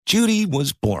Judy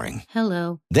was boring.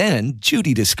 Hello. Then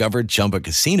Judy discovered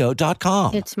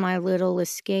ChumbaCasino.com. It's my little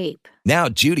escape. Now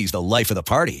Judy's the life of the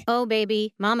party. Oh,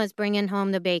 baby, mama's bringing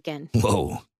home the bacon.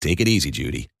 Whoa, take it easy,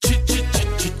 Judy.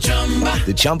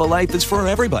 The Chumba life is for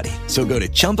everybody. So go to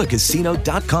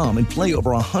ChumbaCasino.com and play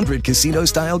over 100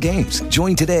 casino-style games.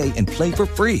 Join today and play for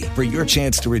free for your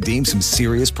chance to redeem some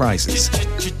serious prizes.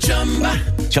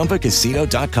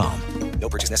 ChumbaCasino.com. No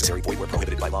purchase necessary. Void where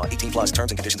prohibited by law. 18 plus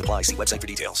terms and conditions apply. See website for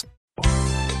details.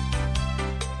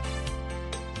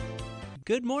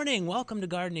 Good morning. Welcome to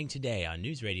Gardening Today on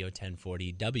News Radio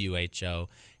 1040 WHO.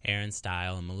 Aaron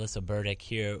Style and Melissa Burdick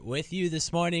here with you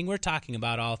this morning. We're talking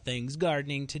about all things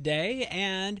gardening today,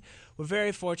 and we're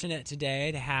very fortunate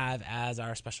today to have as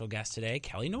our special guest today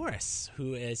Kelly Norris,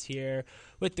 who is here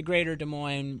with the Greater Des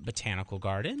Moines Botanical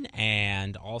Garden,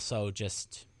 and also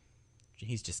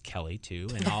he's just Kelly too,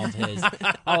 and all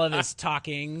of his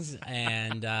talkings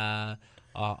and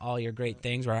all your great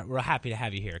things. We're happy to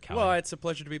have you here, Kelly. Well, it's a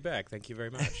pleasure to be back. Thank you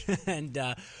very much.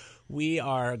 And we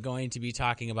are going to be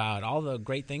talking about all the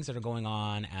great things that are going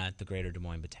on at the Greater Des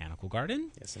Moines Botanical Garden.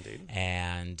 Yes, indeed.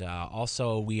 And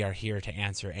also, we are here to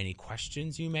answer any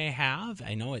questions you may have.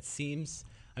 I know it seems...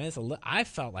 I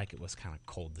felt like it was kind of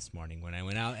cold this morning when I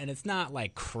went out, and it's not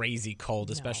like crazy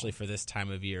cold, especially for this time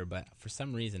of year, but for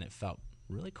some reason it felt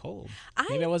really cold.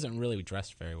 Maybe I wasn't really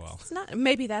dressed very well. It's not.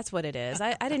 Maybe that's what it is.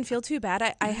 I didn't feel too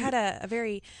bad. I had a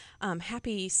very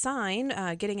happy sign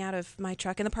getting out of my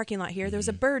truck in the parking lot here. There was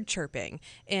a bird chirping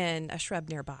in a shrub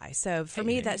nearby. So for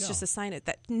me, that's just a sign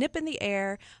that nip in the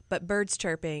air, but birds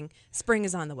chirping. Spring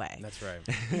is on the way. That's right.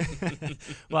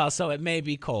 Well, so it may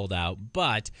be cold out,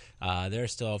 but there are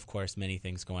still, of course, many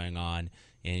things going on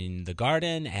in the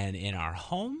garden and in our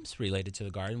homes related to the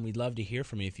garden. We'd love to hear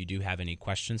from you if you do have any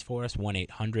questions for us.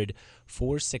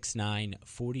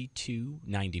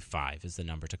 1-800-469-4295 is the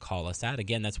number to call us at.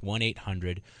 Again, that's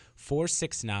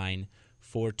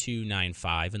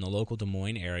 1-800-469-4295. In the local Des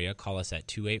Moines area, call us at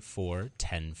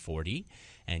 284-1040.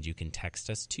 And you can text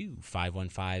us to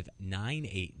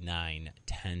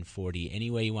 515-989-1040.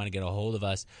 Any way you want to get a hold of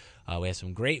us. We have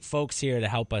some great folks here to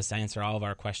help us answer all of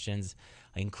our questions,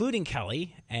 including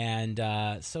Kelly. And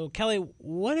so, Kelly,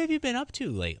 what have you been up to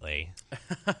lately?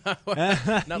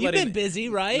 You've been busy,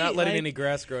 right? Not letting any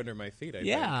grass grow under my feet, I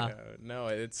think. No,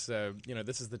 it's,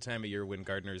 this is the time of year when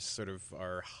gardeners sort of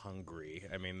are hungry.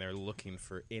 I mean, they're looking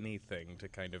for anything to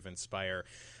kind of inspire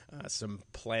some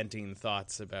planting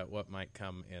thoughts about what might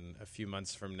come in a few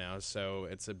months from now. So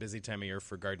it's a busy time of year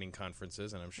for gardening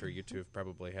conferences, and I'm sure you two have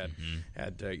probably had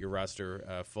your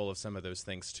roster full of some of those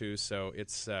things too. So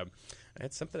it's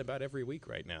something about every week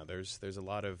right now. There's a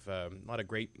lot of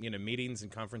great meetings and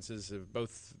conferences of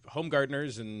both home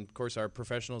gardeners and of course our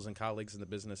professionals and colleagues in the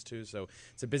business too. So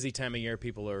it's a busy time of year.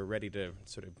 People are ready to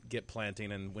sort of get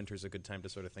planting, and winter's a good time to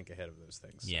sort of think ahead of those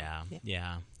things. So.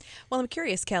 Yeah. Well, I'm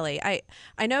curious, Kelly. I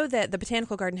know that the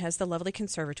Botanical Garden has the lovely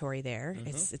conservatory there. Mm-hmm.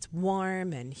 It's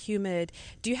warm and humid.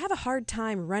 Do you have a hard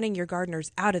time running your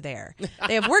gardeners out of there?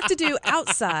 They have work to do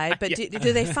outside, but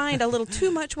do they find a little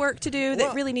too much work to do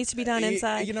that really needs to be done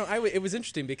inside? It was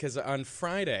interesting because on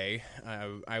Friday,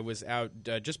 I was out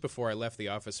just before I left the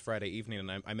office Friday evening,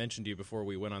 and I mentioned to you before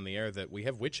we went on the air that we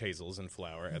have witch hazels in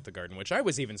flower at the garden, which I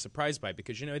was even surprised by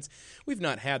because, we've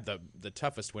not had the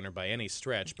toughest winter by any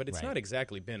stretch, but it's not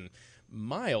exactly been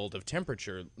mild of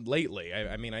temperature lately.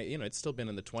 I mean, it's still been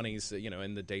in the 20s,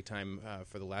 in the daytime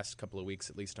for the last couple of weeks,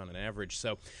 at least on an average.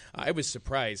 So I was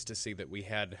surprised to see that we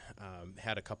had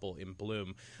a couple in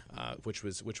bloom, which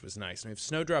was nice. And we have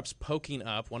snowdrops poking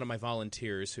up. One of my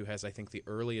volunteers, who has, I think, the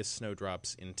earliest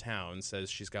snowdrops in town, says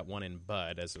she's got one in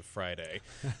bud as of Friday.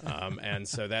 And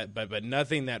so but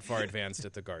nothing that far advanced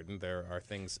at the garden. There are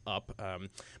things up.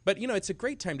 But, it's a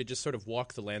great time to just sort of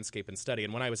walk the landscape and study.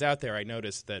 And when I was out there, I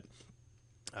noticed that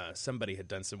somebody had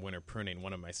done some winter pruning.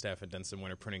 One of my staff had done some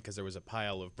winter pruning because there was a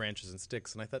pile of branches and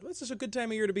sticks. And I thought, well, this is a good time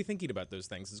of year to be thinking about those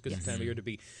things. It's a good time of year to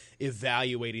be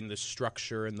evaluating the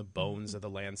structure and the bones of the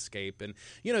landscape. And,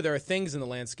 there are things in the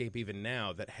landscape even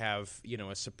now that have,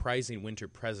 a surprising winter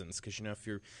presence. Because,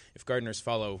 if gardeners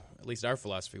follow at least our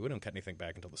philosophy, we don't cut anything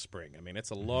back until the spring. I mean, it's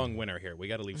a long winter here. We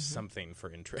got to leave something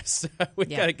for interest. We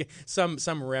got to get some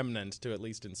remnant to at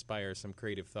least inspire some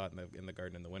creative thought in the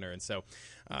garden in the winter. And so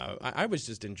I was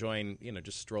just enjoying,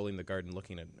 just strolling the garden,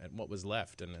 looking at what was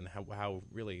left and how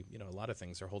really, a lot of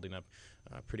things are holding up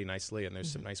pretty nicely. And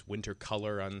there's some nice winter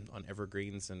color on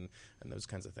evergreens and those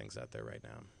kinds of things out there right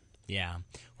now. Yeah.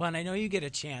 Well, and I know you get a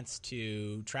chance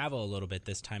to travel a little bit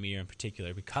this time of year in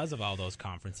particular because of all those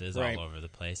conferences all over the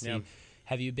place. Yeah.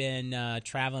 Have you been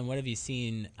traveling? What have you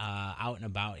seen out and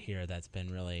about here that's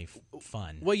been really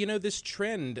fun? Well, this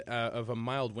trend of a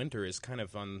mild winter is kind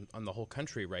of on the whole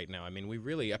country right now. I mean, we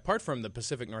really, apart from the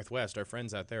Pacific Northwest, our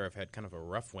friends out there have had kind of a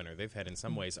rough winter. They've had, in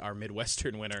some ways, our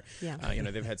Midwestern winter. Yeah.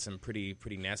 They've had some pretty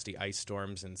nasty ice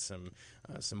storms and some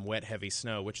wet, heavy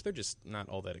snow, which they're just not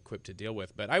all that equipped to deal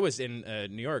with. But I was in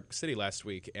New York City last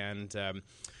week, and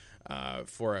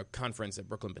for a conference at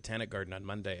Brooklyn Botanic Garden on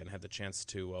Monday, and had the chance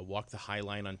to walk the High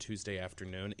Line on Tuesday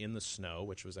afternoon in the snow,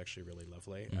 which was actually really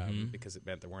lovely because it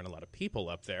meant there weren't a lot of people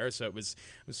up there. So it was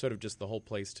sort of just the whole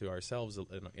place to ourselves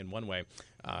in one way.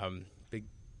 Big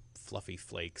fluffy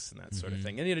flakes and that sort of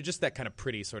thing, and just that kind of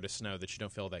pretty sort of snow that you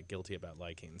don't feel that guilty about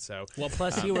liking. So, well,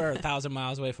 plus you were 1,000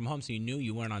 miles away from home, so you knew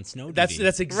you weren't on snow duty.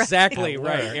 That's exactly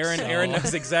right. Works, Aaron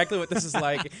knows exactly what this is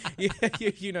like.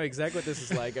 You know exactly what this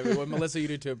is like. I mean, what Melissa, you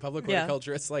do to public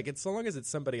horticulture, it's like so long as it's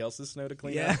somebody else's snow to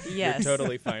clean up, Yes. you're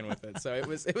totally fine with it. So it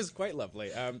was quite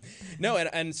lovely.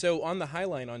 And so on the High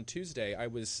Line on Tuesday, I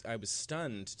was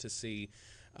stunned to see.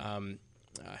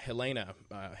 Helena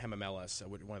hemimelis,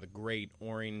 one of the great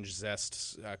orange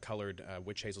zest colored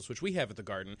witch hazels, which we have at the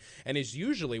garden, and is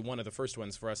usually one of the first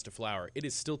ones for us to flower. It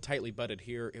is still tightly budded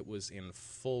here. It was in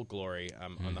full glory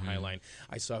on the High Line.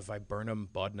 I saw Viburnum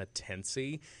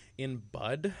bodnatense in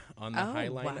bud on the High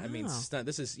Line. Wow. I mean,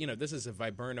 this is a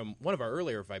viburnum, one of our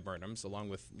earlier viburnums, along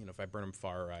with Viburnum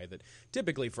farrii, that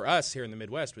typically for us here in the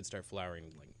Midwest would start flowering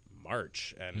like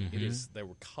March, and there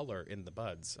were color in the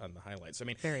buds on the highlights. I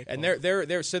mean, very cool. And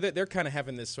they're kind of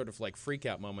having this sort of like freak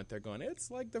out moment. They're going,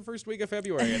 it's like the first week of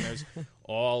February, and there's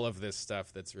all of this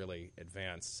stuff that's really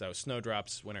advanced. So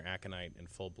snowdrops, winter aconite in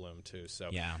full bloom too. So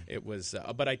it was.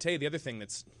 But I tell you, the other thing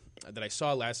that I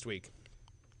saw last week,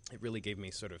 it really gave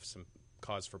me sort of some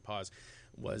cause for pause,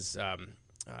 was.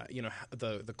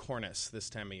 The cornus this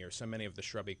time of year. So many of the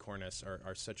shrubby cornus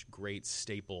are such great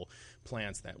staple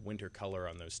plants. That winter color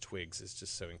on those twigs is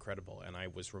just so incredible. And I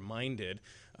was reminded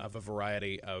of a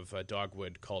variety of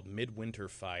dogwood called Midwinter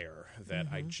Fire that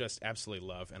I just absolutely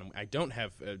love. And I don't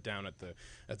have down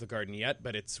at the garden yet,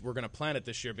 but we're going to plant it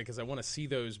this year because I want to see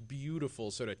those beautiful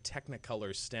sort of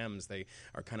technicolor stems. They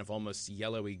are kind of almost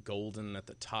yellowy golden at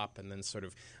the top, and then sort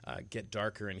of get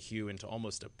darker in hue into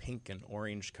almost a pink and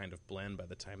orange kind of blend by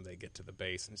the time they get to the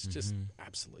base, and it's just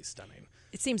absolutely stunning.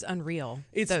 It seems unreal.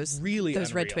 It's really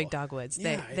those unreal. red twig dogwoods.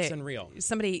 It's unreal.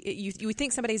 You would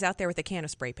think somebody's out there with a can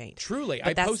of spray paint. Truly,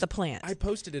 but that's the plant. I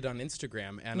posted it on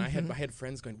Instagram, and I had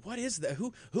friends going, "What is that?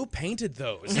 Who painted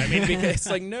those?" I mean, because it's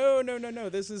like, no.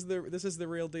 This is the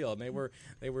real deal. And they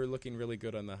were looking really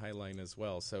good on the High Line as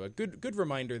well. So a good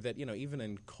reminder that even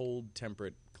in cold,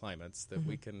 temperate climates that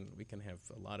we can have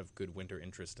a lot of good winter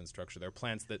interest and structure. There are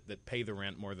plants that pay the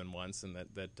rent more than once, and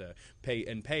that pay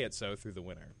it so through the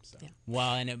winter. So. Yeah.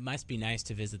 Well, and it must be nice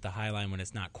to visit the High Line when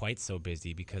it's not quite so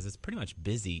busy, because it's pretty much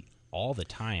busy all the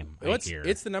time.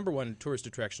 It's the number one tourist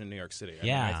attraction in New York City.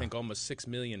 I think almost 6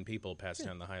 million people passed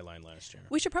down the High Line last year.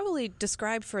 We should probably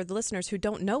describe for the listeners who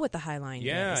don't know what the High Line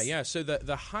is. Yeah. So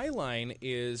the High Line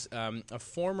is a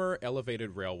former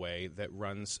elevated railway that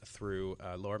runs through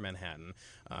Lower Manhattan,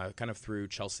 kind of through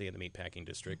Chelsea and the Meatpacking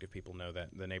District, if people know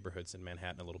that the neighborhoods in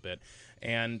Manhattan a little bit.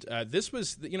 And this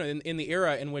was, in the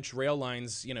era in which rail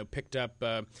lines, picked up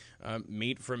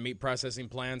meat from meat processing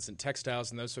plants and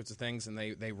textiles and those sorts of things, and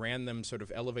they ran them sort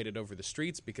of elevated over the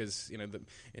streets because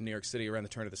in New York City around the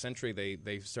turn of the century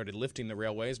they started lifting the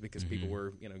railways because people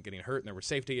were getting hurt and there were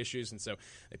safety issues, and so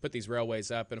they put these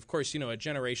railways up. And of course a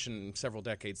generation, several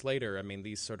decades later, I mean,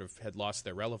 these sort of had lost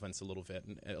their relevance a little bit,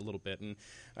 and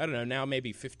I don't know, now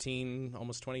maybe 15,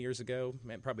 almost 20 years ago,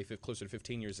 probably closer to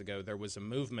 15 years ago, there was a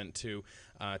movement to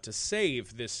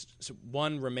save this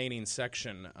one remaining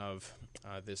section of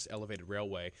this elevated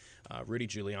railway. Rudy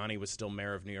Giuliani was still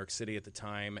mayor of New York City at the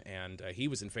time, and he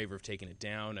was in favor of taking it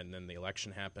down, and then the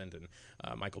election happened,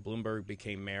 and Michael Bloomberg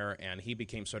became mayor, and he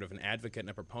became sort of an advocate and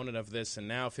a proponent of this, and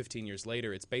now 15 years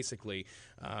later, it's basically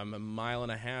a 1.5 mile,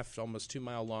 almost 2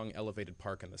 mile long elevated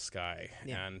park in the sky.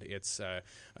 Yeah. And it's,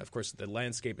 of course, the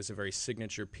landscape is a very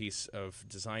signature piece of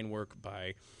design work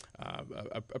by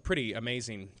a pretty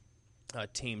amazing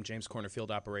team, James Corner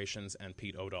Field Operations and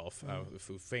Pete Odolph,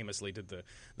 who famously did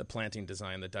the planting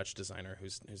design, the Dutch designer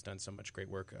who's done so much great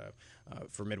work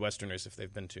for Midwesterners. If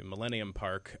they've been to Millennium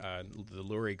Park, the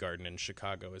Lurie Garden in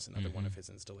Chicago is another one of his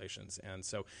installations. And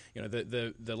so,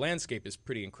 the landscape is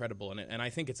pretty incredible, and I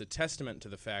think it's a testament to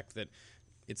the fact that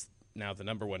it's now the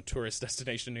number one tourist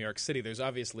destination in New York City, there's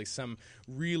obviously some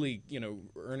really,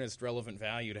 earnest, relevant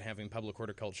value to having public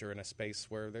horticulture in a space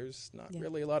where there's not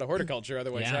really a lot of horticulture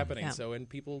otherwise happening. Yeah. So, and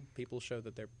people show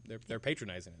that they're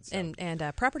patronizing it. So.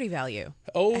 And property value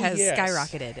has yes.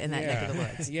 skyrocketed in that neck of the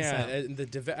woods. Yeah, So.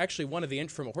 and actually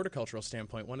from a horticultural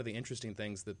standpoint, one of the interesting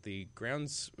things that the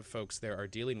grounds folks there are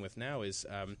dealing with now is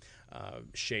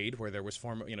shade, where there was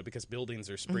because buildings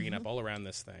are springing up all around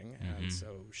this thing, and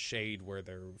so shade where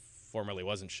there formerly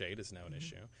wasn't shade is now an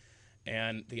issue.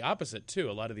 And the opposite, too.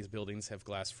 A lot of these buildings have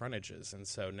glass frontages, and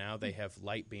so now they have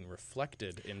light being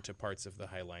reflected into parts of the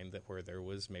High Line where there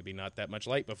was maybe not that much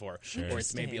light before, or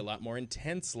it's maybe a lot more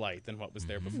intense light than what was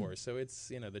there before. So it's,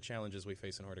 the challenges we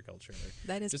face in horticulture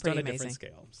that is just pretty on a amazing. different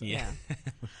scale. So. Yeah.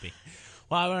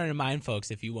 Well, I want to remind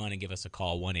folks, if you want to give us a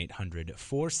call,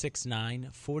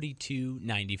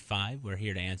 1-800-469-4295. We're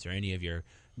here to answer any of your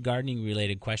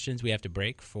gardening-related questions. We have to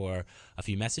break for a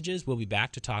few messages. We'll be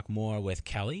back to talk more with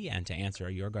Kelly and to answer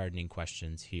your gardening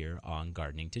questions here on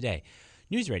Gardening Today.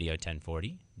 News Radio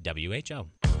 1040, WHO.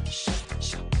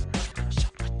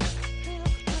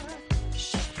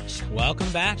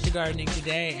 Welcome back to Gardening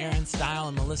Today. Aaron Stile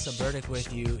and Melissa Burdick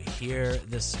with you here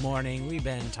this morning. We've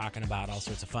been talking about all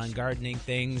sorts of fun gardening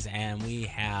things, and we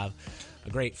have a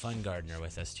great fun gardener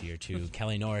with us here, too.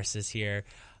 Kelly Norris is here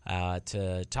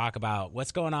to talk about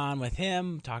what's going on with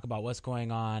him, talk about what's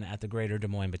going on at the Greater Des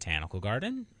Moines Botanical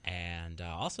Garden, and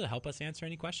also help us answer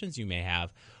any questions you may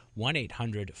have.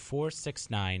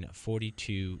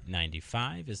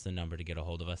 1-800-469-4295 is the number to get a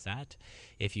hold of us at.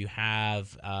 If you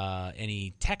have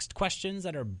any text questions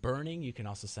that are burning, you can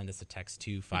also send us a text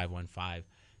to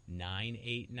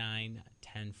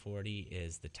 515-989-1040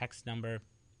 is the text number.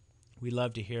 We'd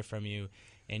love to hear from you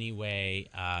any way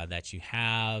that you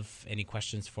have any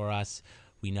questions for us.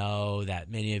 We know that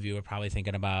many of you are probably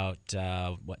thinking about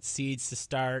what seeds to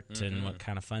start and what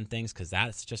kind of fun things, because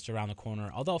that's just around the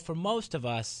corner. Although for most of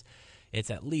us, it's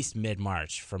at least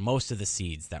mid-March for most of the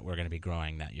seeds that we're going to be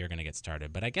growing that you're going to get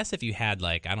started. But I guess if you had,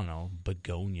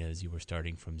 begonias you were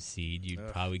starting from seed, you'd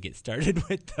probably get started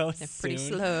with those They're pretty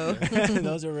soon. slow.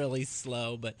 Those are really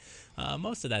slow, but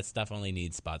most of that stuff only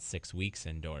needs about 6 weeks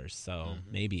indoors, so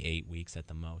maybe 8 weeks at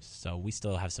the most. So we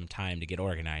still have some time to get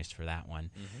organized for that one.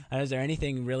 Is there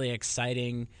anything really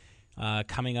exciting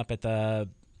coming up at the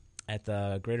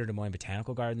Greater Des Moines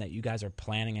Botanical Garden that you guys are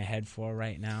planning ahead for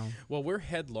right now? Well, we're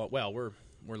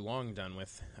long done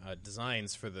with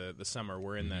designs for the summer.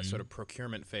 We're in that sort of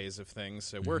procurement phase of things.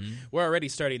 So we're already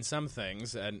starting some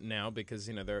things now because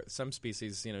there are some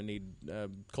species need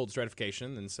cold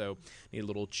stratification, and so need a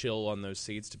little chill on those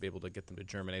seeds to be able to get them to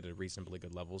germinate at a reasonably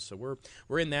good level. So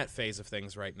we're in that phase of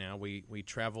things right now. We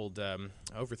traveled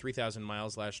over 3,000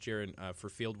 miles last year for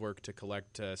field work to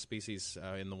collect species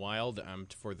in the wild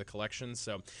for the collection.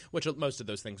 So which most of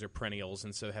those things are perennials,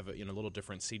 and so have a little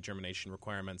different seed germination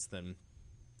requirements than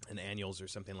annuals or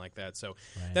something like that. So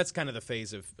that's kind of the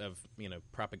phase of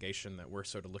propagation that we're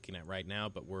sort of looking at right now.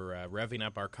 But we're revving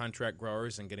up our contract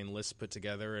growers and getting lists put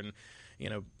together and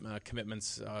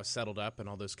commitments settled up and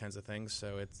all those kinds of things.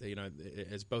 So it's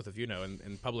as both of you know,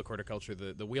 in public horticulture,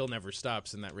 the wheel never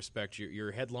stops in that respect.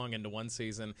 You're headlong into one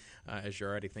season as you're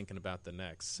already thinking about the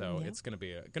next. So it's going to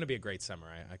be a great summer.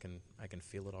 I can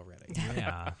feel it already.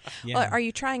 Yeah. Well, are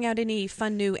you trying out any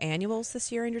fun new annuals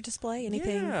this year in your display?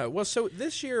 Anything? Yeah. Well, so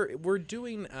this year we're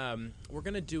doing we're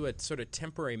going to do a sort of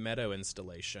temporary meadow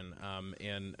installation,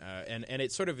 and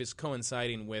it sort of is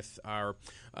coinciding with our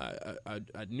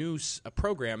a new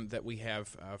program that we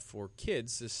have for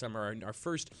kids this summer, our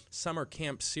first summer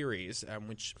camp series,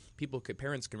 which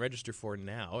parents can register for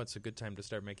now. It's a good time to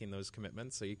start making those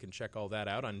commitments, so you can check all that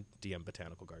out on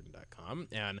dmbotanicalgarden.com.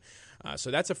 And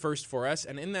so that's a first for us.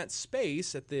 And in that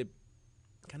space, at the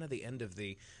kind of the end of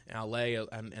the alley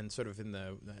and sort of in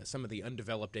some of the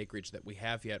undeveloped acreage that we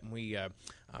have yet, and we're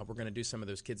going to do some of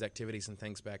those kids' activities and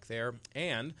things back there,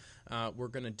 and we're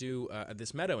going to do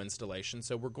this meadow installation.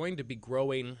 So we're going to be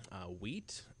growing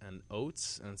wheat and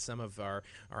oats and some of our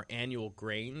annual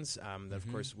grains that, of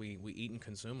course, we eat and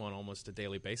consume on almost a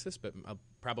daily basis, but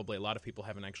probably a lot of people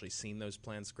haven't actually seen those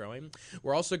plants growing.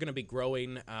 We're also going to be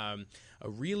growing a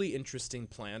really interesting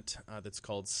plant that's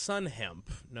called sun hemp,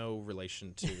 no relation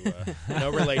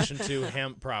relation to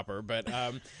hemp proper, but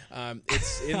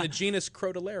it's in the genus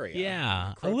Crotalaria.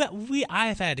 Yeah,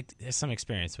 I've had some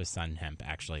experience with sun hemp,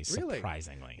 actually. Really?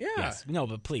 Surprisingly, Yeah. Yes. No,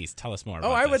 but please tell us more.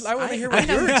 Oh, about this. I want to hear what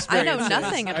your experience I know is.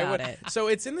 nothing about it. So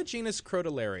it's in the genus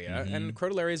Crotalaria, and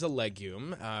Crotalaria is a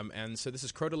legume, and so this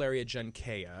is Crotalaria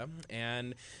juncea,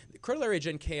 and Crotalaria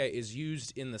juncea is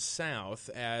used in the South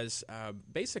as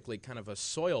basically kind of a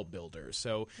soil builder.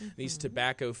 So these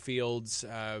tobacco fields,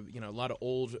 a lot of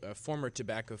old former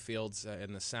tobacco fields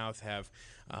in the South have,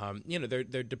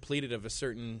 they're depleted of a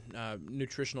certain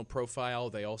nutritional profile.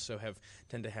 They also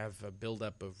tend to have a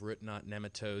buildup of root knot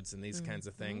nematodes and these kinds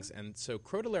of things. And so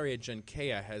Crotalaria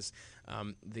juncea has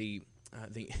the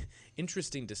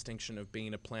interesting distinction of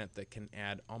being a plant that can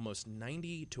add almost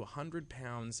 90 to 100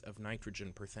 pounds of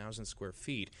nitrogen per 1,000 square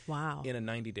feet in a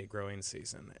 90-day growing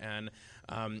season. And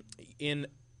in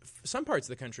some parts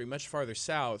of the country, much farther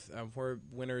south, where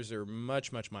winters are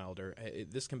much, much milder,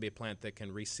 this can be a plant that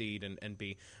can reseed and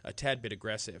be a tad bit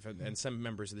aggressive. And some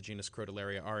members of the genus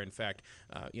Crotalaria are, in fact,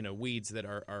 weeds that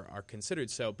are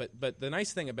considered so. But the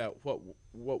nice thing about what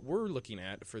we're looking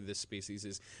at for this species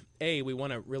is, A, we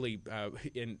want to really,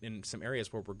 in some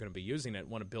areas where we're going to be using it,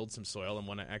 want to build some soil and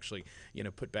want to actually,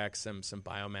 put back some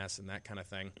biomass and that kind of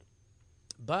thing.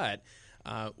 But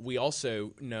we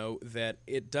also know that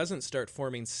it doesn't start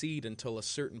forming seed until a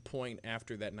certain point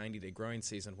after that 90-day growing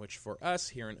season, which for us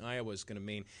here in Iowa is going to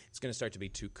mean it's going to start to be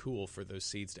too cool for those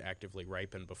seeds to actively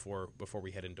ripen before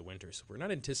we head into winter. So we're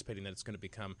not anticipating that it's going to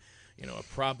become, a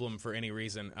problem for any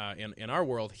reason in our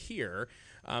world here.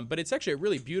 But it's actually a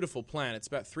really beautiful plant. It's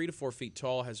about 3 to 4 feet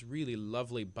tall, has really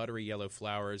lovely buttery yellow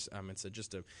flowers. It's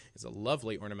a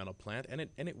lovely ornamental plant, and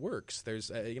it works.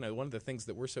 There's one of the things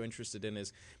that we're so interested in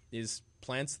is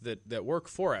plants that work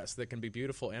for us, that can be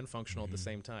beautiful and functional at the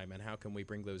same time, and how can we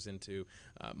bring those into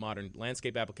modern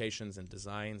landscape applications and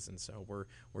designs. And so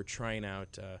we're trying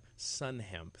out sun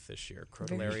hemp this year,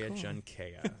 Crotalaria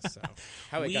juncea. So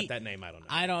how it got that name, I don't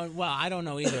know. I don't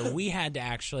know either. We had to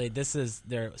actually,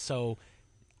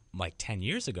 like 10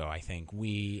 years ago, I think,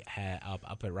 we had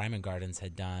up at Ryman Gardens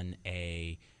had done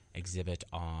a exhibit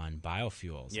on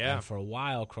biofuels. Yeah. And for a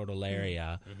while,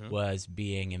 Crotalaria was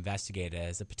being investigated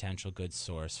as a potential good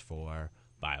source for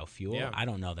biofuel. Yeah. I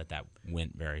don't know that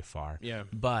went very far. Yeah.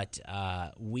 But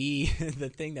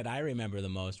the thing that I remember the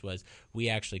most was we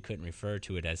actually couldn't refer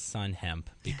to it as sun hemp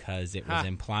because it was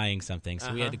implying something.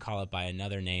 So we had to call it by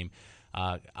another name.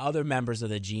 Other members of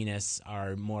the genus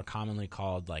are more commonly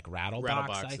called like rattlebox,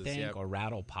 I think, or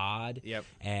rattlepod. Yep.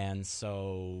 And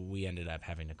so we ended up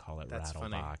having to call it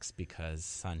rattlebox because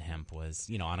sun hemp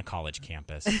was, on a college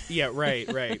campus. Yeah, right.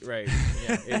 Yeah,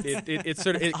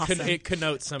 it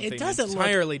connotes something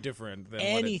entirely different than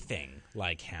anything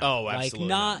like hemp. Oh, absolutely.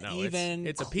 Like not even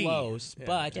it's close, a pea.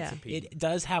 but it's a pea. it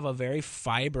does have a very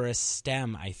fibrous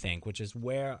stem, I think, which is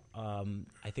where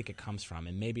I think it comes from.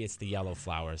 And maybe it's the yellow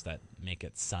flowers that make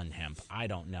it sun hemp. I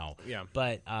don't know. Yeah.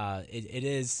 But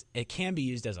it can be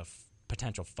used as a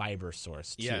potential fiber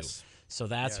source too. Yes. So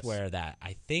that's where that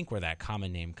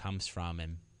common name comes from,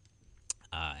 and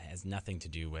has nothing to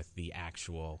do with the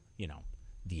actual,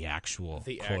 the actual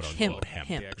quote unquote hemp.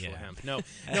 The actual hemp. No,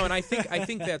 and I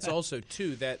think that's also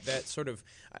too that sort of,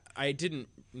 I didn't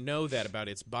know that about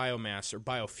its biomass or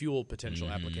biofuel potential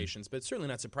applications, but it's certainly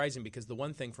not surprising because the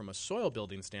one thing from a soil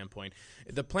building standpoint,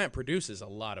 the plant produces a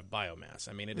lot of biomass.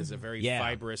 I mean, it is a very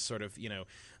fibrous sort of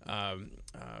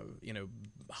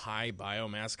high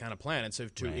biomass kind of plant, and so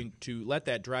to let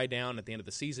that dry down at the end of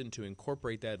the season, to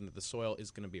incorporate that into the soil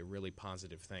is going to be a really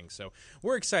positive thing. So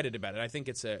we're excited about it. I think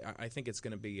it's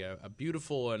going to be a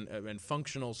beautiful and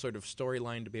functional sort of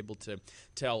storyline to be able to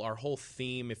tell. Our whole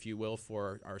theme, if you will,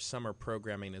 for our summer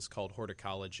programming is called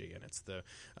horticology, and it's the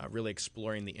really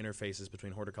exploring the interfaces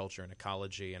between horticulture and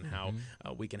ecology, and how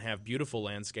we can have beautiful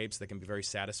landscapes that can be very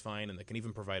satisfying and that can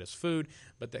even provide us food,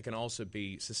 but that can also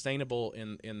be sustainable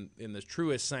in the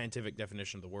truest scientific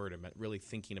definition of the word, and really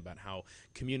thinking about how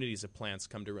communities of plants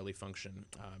come to really function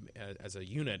as a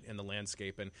unit in the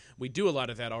landscape. And we do a lot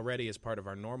of that already as part of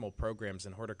our normal programs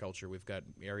in horticulture. We've got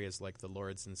areas like the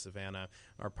Lords in Savannah,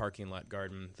 our parking lot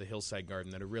garden, the hillside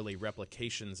garden, that are really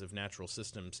replications of natural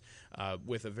systems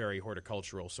with a very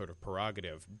horticultural sort of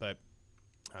prerogative. But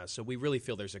So we really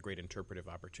feel there's a great interpretive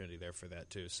opportunity there for that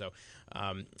too. So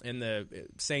in the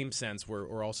same sense,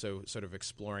 we're also sort of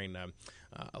exploring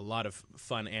a lot of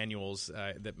fun annuals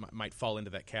that might fall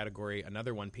into that category.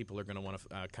 Another one people are going to want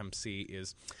to come see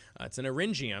is it's an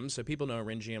Eryngium. So people know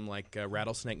Eryngium like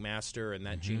Rattlesnake Master and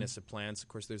that genus of plants. Of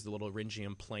course, there's the little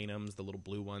Eryngium planums, the little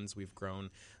blue ones we've grown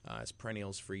as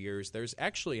perennials for years. There's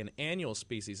actually an annual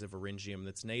species of Eryngium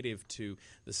that's native to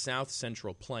the south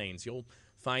central plains. You'll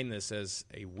find this as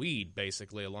a weed,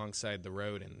 basically, alongside the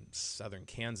road in southern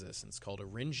Kansas, and it's called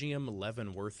Eryngium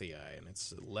leavenworthii, and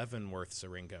it's Leavenworth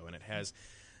syringo, and it has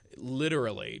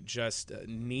literally just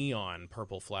neon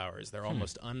purple flowers. They're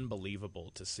almost unbelievable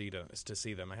to see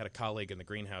them. I had a colleague in the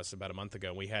greenhouse about a month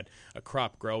ago. We had a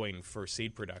crop growing for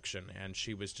seed production, and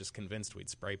she was just convinced we'd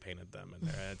spray painted them, and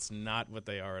it's not what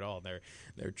they are at all.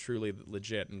 They're truly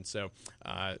legit, and so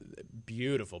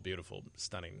beautiful, beautiful,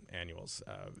 stunning annuals.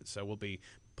 So we'll be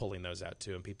pulling those out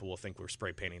too, and people will think we're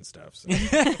spray painting stuff. So.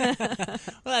 Well,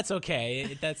 that's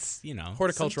okay. That's,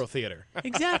 horticultural theater.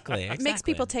 Exactly. It makes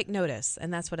people take notice,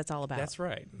 and that's what it's all about. That's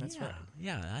right. That's right.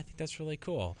 Yeah, I think that's really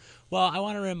cool. Well, I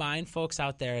want to remind folks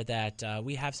out there that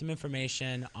we have some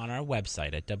information on our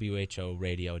website at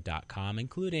whoradio.com,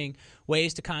 including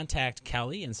ways to contact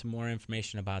Kelly and some more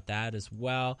information about that, as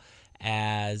well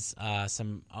as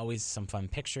some fun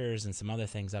pictures and some other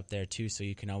things up there too, so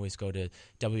you can always go to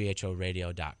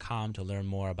whoradio.com to learn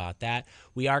more about that.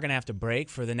 We are going to have to break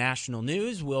for the national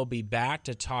news. We'll be back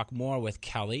to talk more with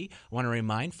Kelly. I want to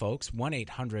remind folks,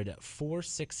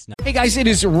 1-800-469. Hey guys, it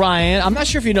is Ryan. I'm not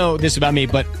sure if you know this about me,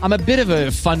 but I'm a bit of a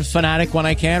fun fanatic when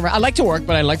I can. I like to work,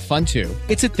 but I like fun too.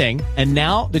 It's a thing. And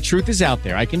now the truth is out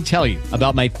there. I can tell you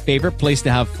about my favorite place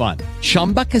to have fun.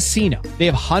 Chumba Casino. They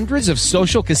have hundreds of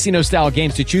social casino style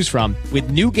games to choose from,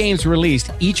 with new games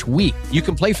released each week. You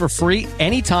can play for free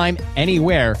anytime,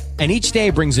 anywhere, and each day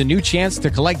brings a new chance to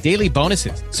collect daily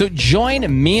bonuses. So join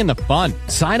me in the fun.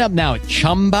 Sign up now at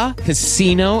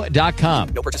ChumbaCasino.com.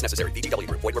 No purchase necessary. VGW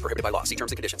Group. Void where prohibited by law. See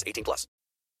terms and conditions. 18+.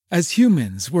 As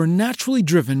humans, we're naturally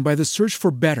driven by the search for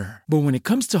better. But when it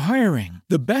comes to hiring,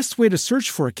 the best way to search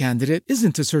for a candidate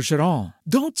isn't to search at all.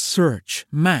 Don't search,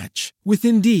 match with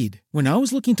Indeed. When I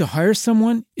was looking to hire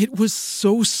someone, it was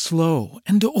so slow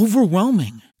and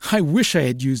overwhelming. I wish I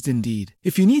had used Indeed.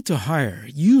 If you need to hire,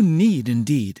 you need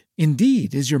Indeed.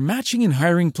 Indeed is your matching and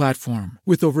hiring platform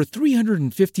with over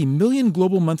 350 million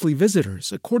global monthly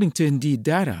visitors, according to Indeed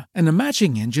data, and a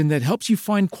matching engine that helps you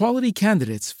find quality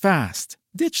candidates fast.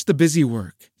 Ditch the busy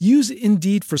work. Use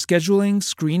Indeed for scheduling,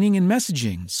 screening, and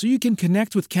messaging so you can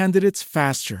connect with candidates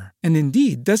faster. And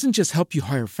Indeed doesn't just help you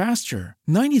hire faster.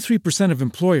 93% of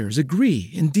employers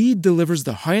agree Indeed delivers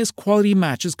the highest quality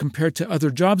matches compared to other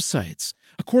job sites,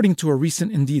 according to a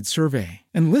recent Indeed survey.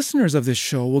 And listeners of this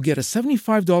show will get a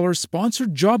 $75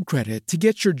 sponsored job credit to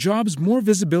get your jobs more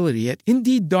visibility at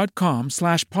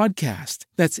Indeed.com/podcast.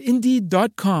 That's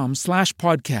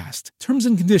Indeed.com/podcast. Terms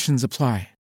and conditions apply.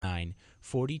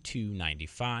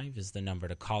 4295 is the number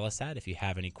to call us at if you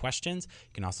have any questions.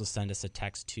 You can also send us a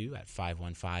text too at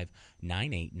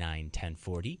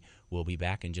 515-989-1040. We'll be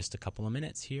back in just a couple of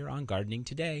minutes here on Gardening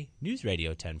Today, News Radio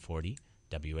 1040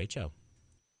 WHO.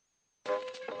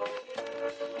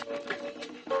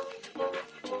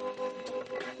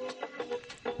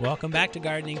 Welcome back to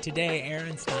Gardening Today.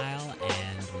 Aaron Stile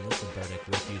and Melissa Burdick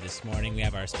with you this morning. We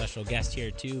have our special guest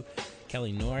here too.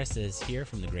 Kelly Norris is here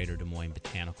from the Greater Des Moines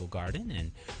Botanical Garden,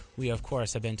 and we, of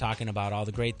course, have been talking about all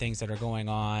the great things that are going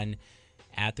on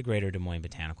at the Greater Des Moines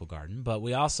Botanical Garden, but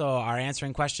we also are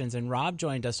answering questions, and Rob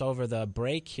joined us over the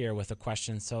break here with a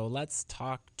question, so let's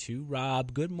talk to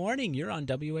Rob. Good morning. You're on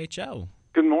WHO.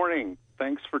 Good morning.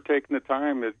 Thanks for taking the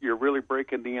time. You're really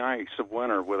breaking the ice of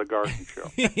winter with a garden show.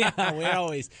 Yeah,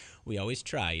 we always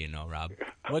try, Rob.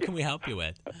 What can we help you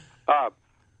with?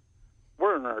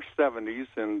 We're in our 70s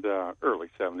and early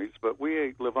 70s, but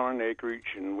we live on an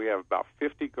acreage, and we have about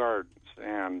 50 gardens,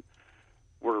 and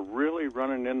we're really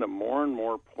running into more and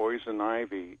more poison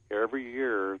ivy every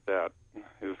year that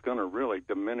is going to really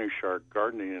diminish our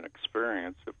gardening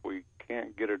experience if we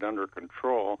can't get it under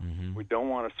control. Mm-hmm. We don't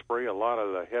want to spray a lot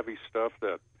of the heavy stuff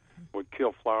that would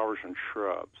kill flowers and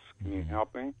shrubs. Can you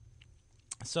help me?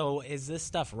 So is this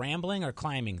stuff rambling or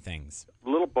climbing things? A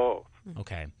little both.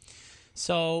 Okay.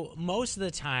 So most of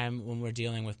the time when we're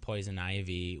dealing with poison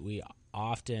ivy, we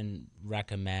often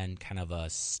recommend kind of a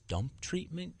stump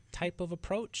treatment type of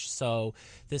approach. So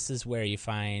this is where you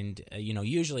find,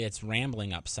 usually it's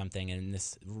rambling up something, and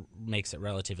this makes it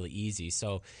relatively easy.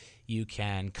 So you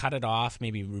can cut it off,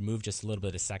 maybe remove just a little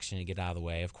bit of section to get out of the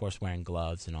way. Of course, wearing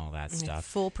gloves and all that stuff.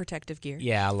 Full protective gear.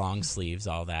 Yeah, long sleeves,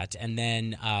 all that. And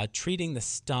then treating the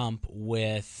stump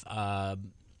with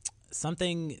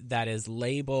something that is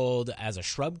labeled as a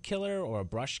shrub killer or a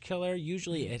brush killer,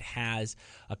 usually it has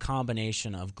a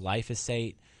combination of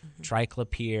glyphosate,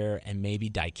 triclopyr, and maybe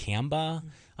dicamba,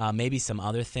 maybe some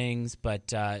other things.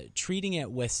 But treating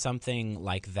it with something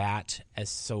like that,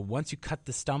 so once you cut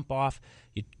the stump off,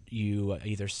 you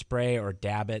either spray or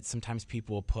dab it. Sometimes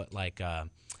people will put like a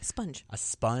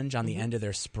sponge on the end of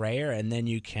their sprayer, and then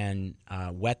you can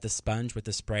wet the sponge with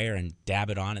the sprayer and dab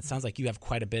it on. It sounds like you have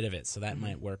quite a bit of it, so that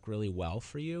might work really well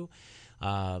for you.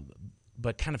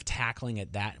 But kind of tackling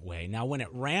it that way. Now, when it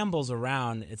rambles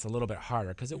around, it's a little bit harder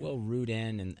because it will root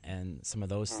in and some of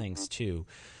those things too.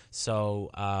 So,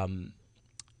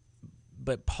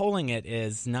 but pulling it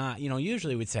is not,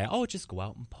 usually we'd say, just go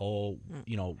out and pull,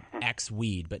 X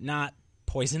weed, but not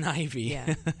poison ivy.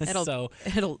 Yeah,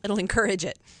 it'll encourage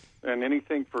it. And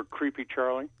anything for Creepy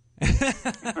Charlie?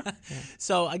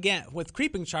 So again, with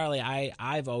Creeping Charlie,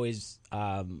 I've always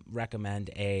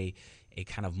recommend a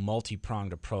kind of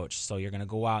multi-pronged approach. So you're going to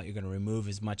go out, you're going to remove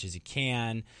as much as you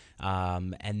can,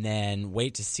 and then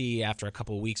wait to see after a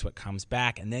couple of weeks what comes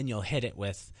back, and then you'll hit it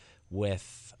with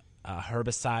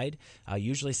herbicide,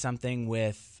 usually something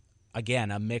with,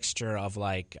 again, a mixture of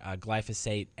like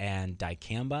glyphosate and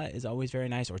dicamba is always very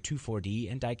nice, or 2,4-D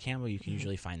and dicamba. You can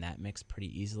usually find that mix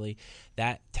pretty easily.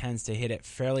 That tends to hit it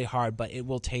fairly hard, but it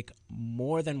will take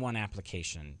more than one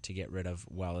application to get rid of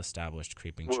well-established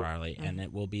Creeping Charlie, and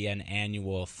it will be an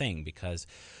annual thing because,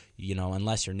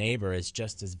 unless your neighbor is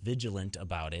just as vigilant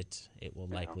about it, it will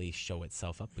likely show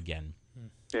itself up again.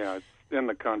 Yeah, it's in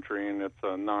the country, and it's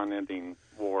a non-ending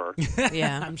war.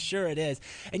 Yeah, I'm sure it is.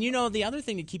 And the other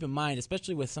thing to keep in mind,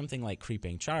 especially with something like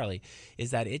Creeping Charlie,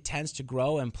 is that it tends to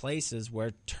grow in places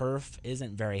where turf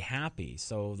isn't very happy.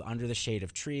 So under the shade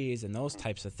of trees and those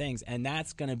types of things, and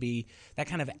that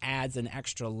kind of adds an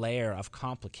extra layer of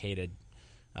complication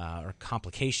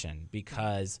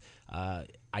because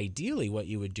ideally what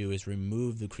you would do is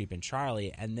remove the Creeping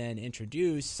Charlie and then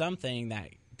introduce something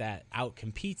that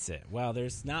outcompetes it. Well,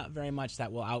 there's not very much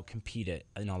that will outcompete it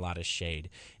in a lot of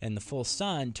shade. In the full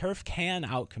sun, turf can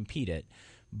outcompete it,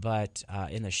 but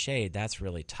in the shade, that's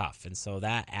really tough. And so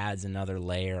that adds another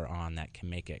layer on that can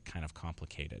make it kind of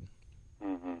complicated.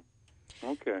 Mm-hmm.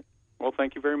 Okay. Well,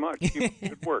 thank you very much.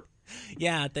 Good work.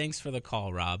 Yeah, thanks for the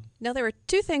call, Rob. Now, there were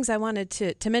two things I wanted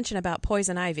to mention about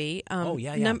poison ivy.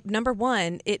 Number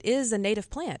one, it is a native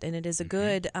plant, and it is a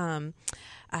good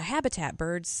habitat.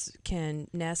 Birds can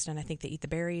nest, and I think they eat the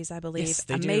berries, I believe. Yes,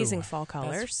 they Amazing do. fall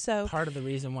color. That's so part of the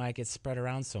reason why it gets spread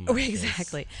around so much.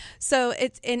 Exactly. So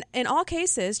it's in all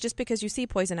cases, just because you see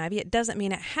poison ivy, it doesn't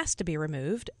mean it has to be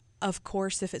removed. Of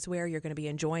course, if it's where you're going to be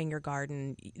enjoying your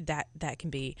garden, that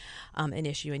can be an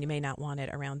issue, and you may not want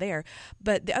it around there.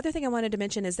 But the other thing I wanted to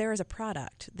mention is there is a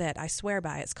product that I swear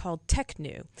by. It's called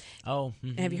Technu. Oh. Mm-hmm.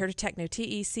 And have you heard of Technu?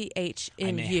 TECHNU.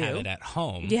 I may have it at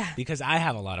home. Yeah. Because I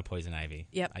have a lot of poison ivy.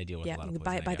 Yep. I deal with a lot of poison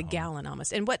buy it by ivy the at home. gallon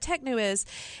almost. And what Technu is,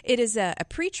 it is a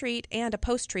pre-treat and a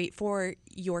post-treat for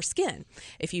your skin.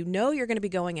 If you know you're going to be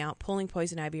going out pulling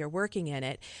poison ivy or working in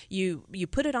it, you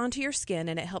put it onto your skin,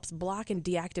 and it helps block and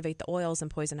deactivate the oils in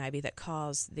poison ivy that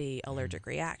cause the allergic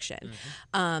reaction.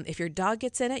 Mm-hmm. If your dog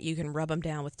gets in it, you can rub them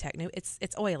down with Technu. It's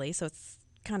oily, so it's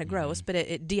kind of gross, but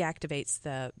it deactivates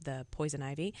the poison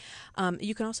ivy.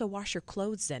 You can also wash your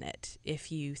clothes in it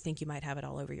if you think you might have it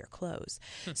all over your clothes.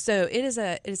 So it is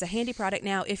a handy product.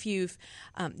 Now, if you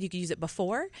can use it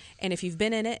before, and if you've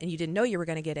been in it and you didn't know you were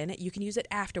going to get in it, you can use it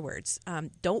afterwards.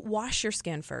 Don't wash your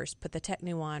skin first. Put the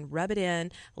Technu on, rub it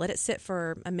in, let it sit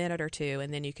for a minute or two,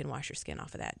 and then you can wash your skin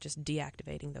off of that, just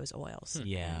deactivating those oils.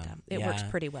 Yeah. And, it works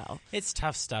pretty well. It's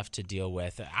tough stuff to deal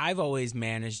with. I've always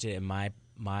managed it in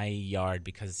my yard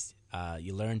because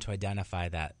you learn to identify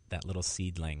that little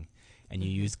seedling, and you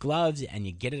use gloves, and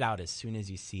you get it out as soon as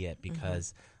you see it,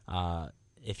 because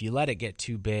if you let it get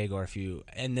too big, or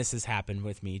and this has happened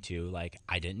with me too, like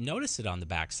I didn't notice it on the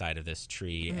backside of this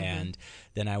tree, and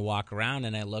then I walk around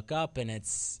and I look up and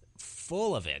it's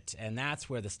full of it, and that's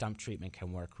where the stump treatment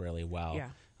can work really well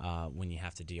when you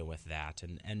have to deal with that.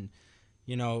 And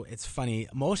it's funny,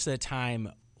 most of the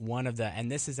time,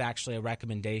 and this is actually a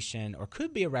recommendation, or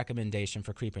could be a recommendation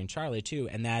for Creeping Charlie too,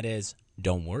 and that is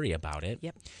don't worry about it.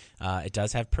 Yep. It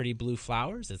does have pretty blue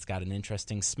flowers. It's got an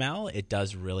interesting smell. It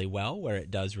does really well where it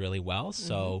does really well.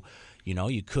 So,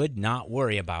 you could not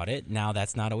worry about it. Now,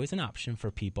 that's not always an option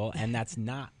for people, and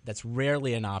that's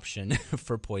rarely an option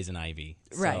for poison ivy.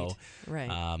 Right. So,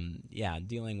 right.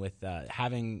 dealing with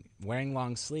wearing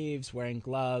long sleeves, wearing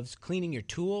gloves, cleaning your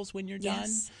tools when you're done.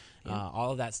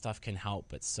 All of that stuff can help,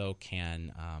 but so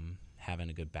can having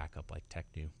a good backup like Tech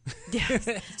knew. Yes,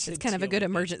 it's kind of a good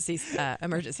emergency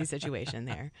situation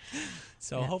there.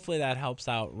 So hopefully that helps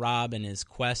out Rob in his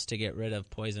quest to get rid of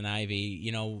poison ivy.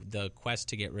 You know, the quest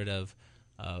to get rid of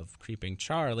Creeping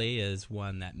Charlie is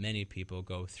one that many people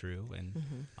go through,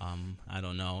 and I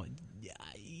don't know.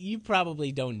 You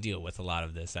probably don't deal with a lot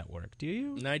of this at work, do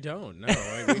you? I don't. No,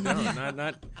 we don't.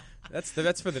 Not.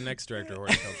 That's for the next director of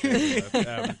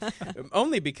horticulture.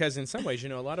 Only because in some ways, a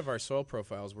lot of our soil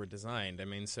profiles were designed. I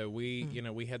mean, so we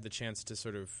had the chance to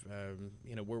sort of,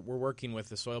 we're working with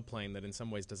the soil plane that in some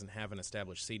ways doesn't have an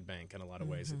established seed bank. In a lot of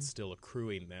ways, it's still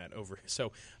accruing that over.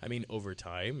 So, I mean, over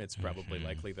time, it's probably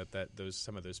likely that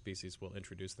some of those species will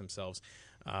introduce themselves.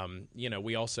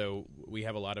 We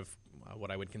have a lot of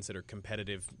what I would consider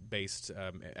competitive-based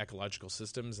ecological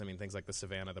systems. I mean, things like the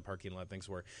savanna, the parking lot, things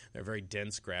where they're very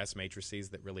dense grass matrices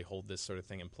that really hold this sort of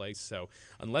thing in place. So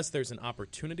unless there's an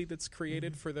opportunity that's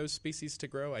created for those species to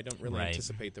grow, I don't really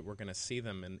anticipate that we're going to see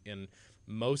them in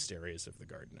most areas of the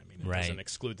garden. I mean, it doesn't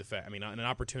exclude the fact. I mean, an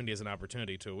opportunity is an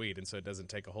opportunity to a weed, and so it doesn't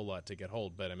take a whole lot to get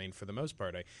hold. But, I mean, for the most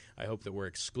part, I hope that we're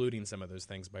excluding some of those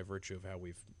things by virtue of how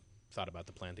we've thought about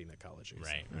the planting ecology.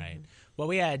 Right. Well,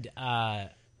 we had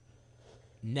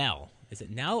Nell. Is it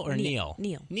Nell or Neil?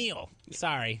 Neil.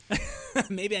 Sorry.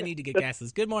 Maybe I need to get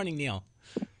glasses. Good morning, Neil.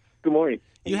 Good morning.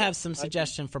 You have some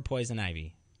suggestion for poison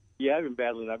ivy. Yeah, I've been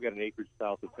battling. I've got an acreage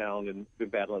south of town and been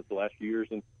battling it the last few years.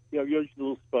 And, you use a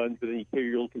little sponge, but then you carry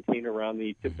your little container around and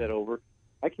you tip that over.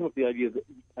 I came up with the idea that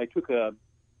I took a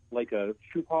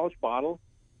shoe polish bottle,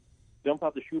 dump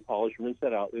out the shoe polish, rinse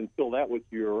that out, and fill that with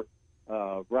your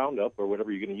Roundup or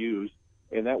whatever you're going to use.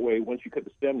 And that way, once you cut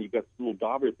the stem, you've got this little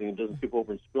dauber thing. It doesn't tip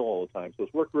over and spill all the time. So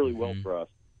it's worked really well for us.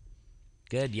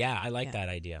 Good. Yeah, I like that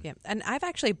idea. Yeah, and I've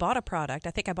actually bought a product.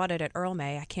 I think I bought it at Earl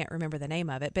May. I can't remember the name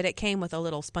of it, but it came with a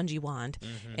little spongy wand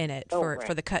in it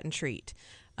for the cut and treat.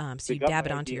 So you dab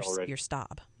it onto your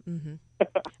stob. And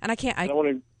I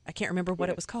can't remember what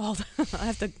it was called.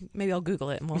 Maybe I'll Google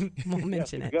it and we'll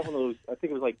mention it. Got one of those. I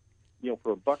think it was like,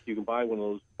 for $1 you can buy one of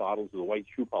those bottles of the white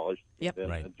shoe polish. Yep.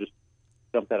 And just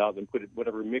dump that out and put it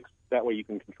whatever mix. That way you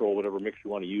can control whatever mix you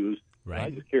want to use. Right. I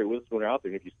just carry it with us when we're out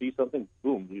there. And if you see something,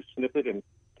 boom, you snip it and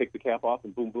take the cap off,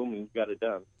 and boom, boom, and you got it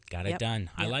done. Got it done.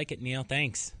 I like it, Neil.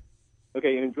 Thanks.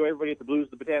 Okay, and enjoy everybody at the Blues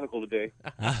the Botanical today.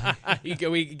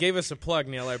 We gave us a plug,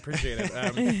 Neil. I appreciate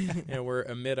it. We're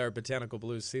amid our Botanical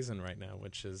Blues season right now,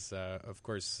 which is, of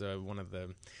course, one of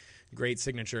the great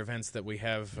signature events that we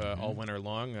have all winter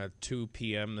long, 2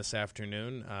 p.m. this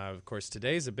afternoon. Of course,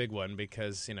 today's a big one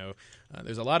because,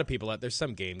 there's a lot of people out. There's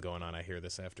some game going on, I hear,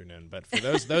 this afternoon. But for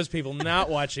those people not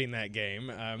watching that game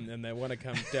and that want to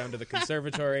come down to the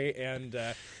conservatory and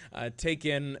take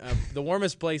in the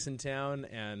warmest place in town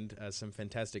and some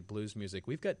fantastic blues music,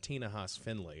 we've got Tina Haas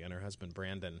Finley and her husband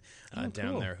Brandon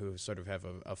down there who sort of have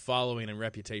a following and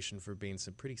reputation for being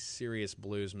some pretty serious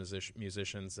blues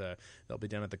musicians. They'll be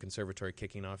down at the conservatory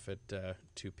kicking off at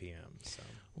 2 p.m. So.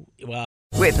 Well,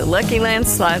 with the Lucky Land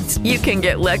Slots, you can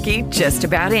get lucky just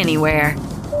about anywhere.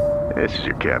 This is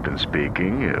your captain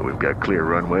speaking. We've got clear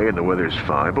runway and the weather's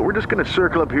fine, but we're just going to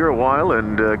circle up here a while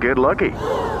and get lucky.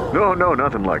 No,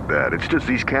 nothing like that. It's just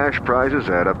these cash prizes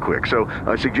add up quick. So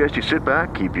I suggest you sit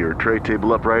back, keep your tray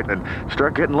table upright, and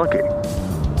start getting lucky.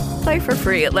 Play for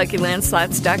free at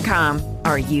LuckyLandSlots.com.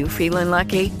 Are you feeling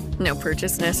lucky? No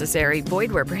purchase necessary.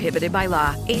 Void where prohibited by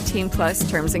law. 18+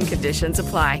 terms and conditions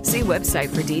apply. See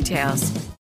website for details.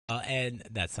 And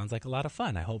that sounds like a lot of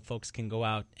fun. I hope folks can go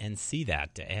out and see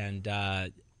that. And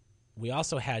we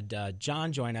also had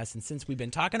John join us. And since we've been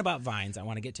talking about vines, I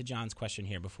want to get to John's question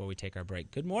here before we take our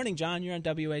break. Good morning, John. You're on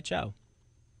WHO.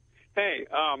 Hey,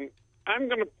 I'm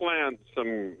going to plant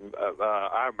some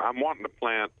I'm wanting to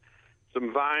plant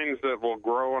some vines that will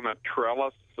grow on a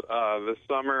trellis this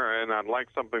summer, and I'd like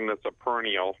something that's a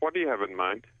perennial. What do you have in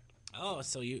mind? Oh,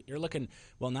 so you're looking,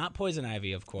 well, not poison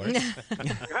ivy, of course.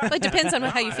 Well, it depends on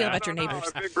how you feel about your neighbors.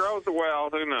 If it grows well,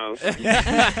 who knows?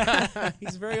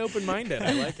 He's very open-minded.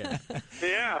 I like it.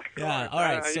 Yeah. All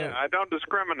right. So I don't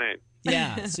discriminate.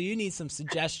 Yeah. So you need some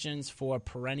suggestions for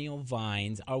perennial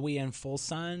vines. Are we in full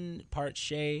sun, part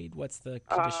shade? What's the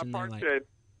condition there like? Part shade.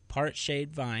 Part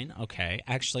shade vine. Okay.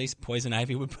 Actually, poison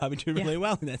ivy would probably do really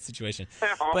well in that situation.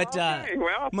 But okay,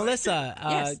 well, Melissa,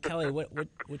 yes. Kelly, what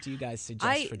do you guys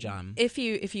suggest for John? If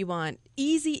you want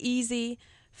easy,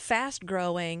 fast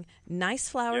growing, nice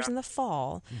flowers in the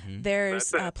fall,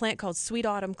 there's a plant called Sweet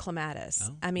Autumn Clematis.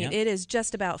 Oh, I mean, it is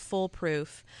just about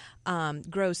foolproof.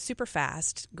 Grows super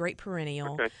fast, great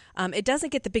perennial. Okay. It doesn't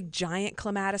get the big giant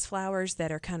clematis flowers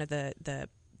that are kind of the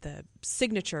the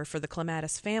signature for the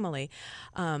clematis family,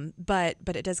 but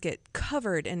it does get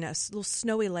covered in a little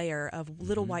snowy layer of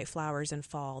little white flowers in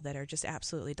fall that are just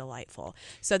absolutely delightful.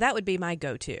 So that would be my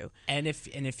go-to. And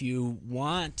if you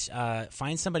want,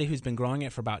 find somebody who's been growing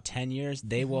it for about 10 years,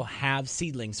 they will have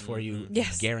seedlings for you,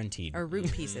 guaranteed. Or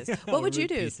root pieces. What would you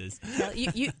do?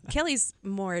 Kelly's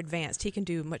more advanced. He can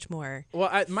do much more.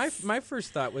 Well, my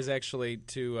first thought was actually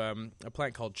to a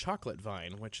plant called chocolate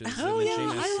vine, which is in the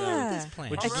genus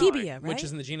Akebia, right? Which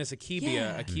is in the genus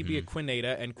Akebia, Akebia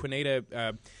quinata, and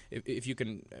quinata. If you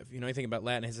know anything about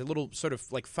Latin, has a little sort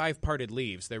of like 5-parted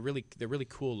leaves. They're really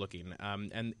cool looking.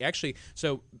 And actually,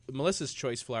 so Melissa's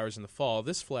choice flowers in the fall.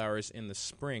 This flowers in the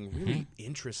spring. Really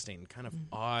interesting, kind of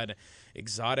odd,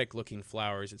 exotic looking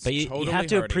flowers. It's but you have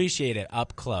to hardy. Appreciate it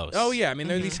up close. Oh yeah, I mean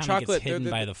they're these chocolate. Hidden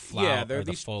they're by the flower, they're or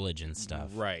the these foliage and stuff.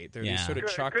 Right, they're these sort of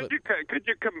chocolate. Could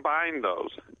you combine those?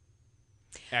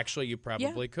 Actually, you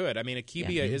probably could. I mean,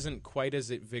 Akebia isn't quite as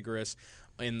vigorous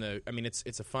in the. I mean,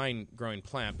 it's a fine growing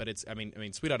plant, but it's. I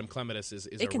mean, Sweet Autumn Clematis is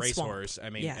a racehorse. I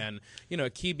mean, and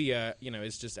Akebia,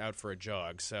 is just out for a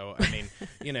jog. So I mean,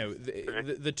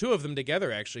 the two of them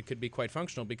together actually could be quite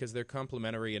functional because they're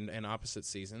complementary in opposite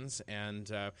seasons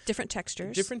and different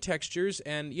textures.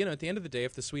 And at the end of the day,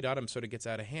 if the Sweet Autumn sort of gets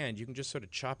out of hand, you can just sort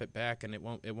of chop it back, and it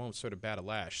won't sort of bat a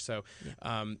lash. So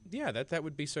that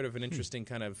would be sort of an interesting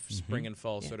kind of spring and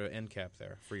fall sort of end cap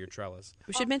there for your trellis.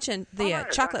 We should mention the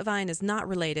chocolate vine is not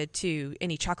related to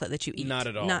any chocolate that you eat. Not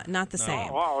at all. Not the same.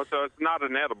 Oh, so it's not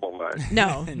an edible vine.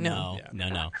 No.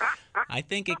 No. I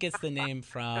think it gets the name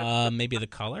from maybe the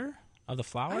color of the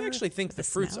flower. I actually think the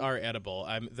fruits are edible.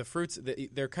 The fruits,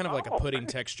 they're kind of like a pudding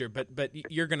texture, but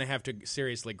you're going to have to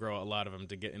seriously grow a lot of them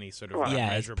to get any sort of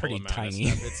measurable pretty amount tiny.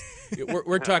 of stuff.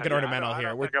 We're talking ornamental here.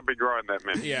 I think I'll be growing that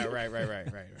many. Yeah, right.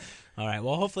 All right.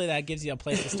 Well, hopefully that gives you a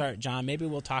place to start, John. Maybe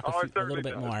we'll talk a little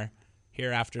bit more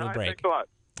here after the break. Thanks a lot.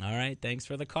 All right, thanks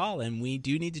for the call. And we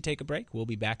do need to take a break. We'll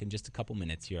be back in just a couple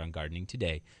minutes here on Gardening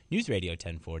Today. News Radio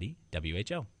 1040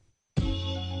 WHO.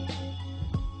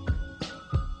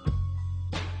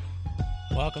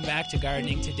 Welcome back to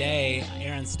Gardening Today.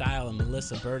 Aaron Stile and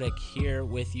Melissa Burdick here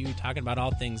with you, talking about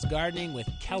all things gardening with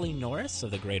Kelly Norris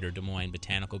of the Greater Des Moines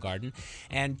Botanical Garden.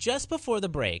 And just before the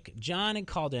break, John had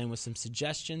called in with some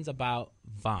suggestions about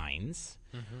vines,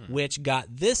 which got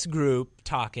this group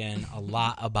talking a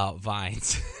lot about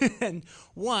vines. And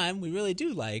one, we really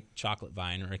do like chocolate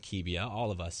vine or Akebia.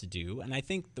 All of us do. And I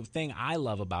think the thing I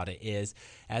love about it is,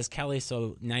 as Kelly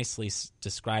so nicely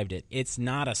described it, it's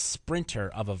not a sprinter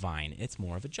of a vine. It's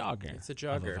more of a jogger. It's a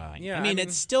jogger. Of a vine. Yeah, I mean,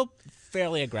 it's still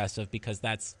fairly aggressive because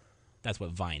that's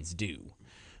what vines do.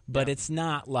 But it's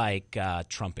not like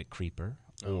trumpet creeper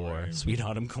or Sweet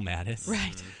Autumn Clematis,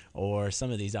 or some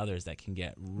of these others that can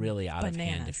get really out of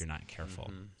hand if you're not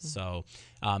careful. So,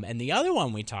 and the other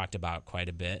one we talked about quite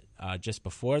a bit just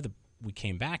before we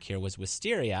came back here was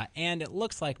wisteria, and it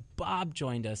looks like Bob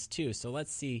joined us too. So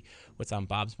let's see what's on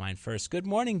Bob's mind first. Good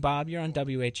morning, Bob. You're on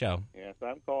WHO. Yes,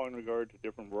 I'm calling in regard to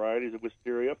different varieties of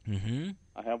wisteria.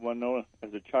 I have one known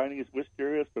as a Chinese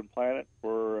wisteria. It's been planted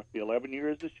for 11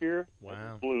 years this year. Wow.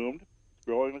 It's bloomed. It's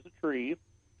growing as a tree.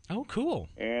 Oh, cool.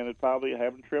 And it probably, I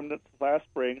haven't trimmed it since last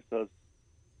spring, so its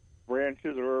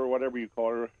branches or whatever you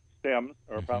call it, stems,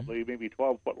 are probably maybe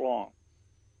 12 foot long.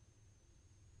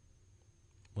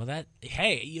 Well,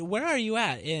 where are you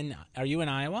at? Are you in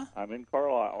Iowa? I'm in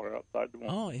Carlisle, or outside Des Moines.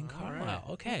 Oh, in Carlisle.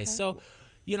 Okay. So,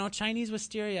 Chinese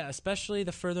wisteria, especially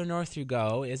the further north you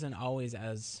go, isn't always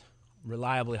as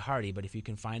reliably hardy, but if you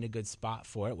can find a good spot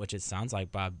for it, which it sounds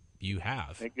like, Bob, you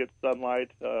have. It gets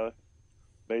sunlight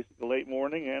basically late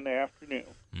morning and afternoon.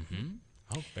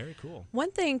 Oh, very cool.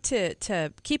 One thing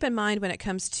to keep in mind when it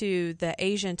comes to the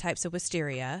Asian types of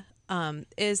wisteria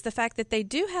is the fact that they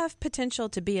do have potential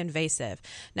to be invasive.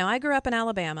 Now, I grew up in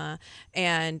Alabama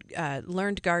and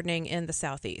learned gardening in the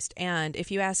Southeast. And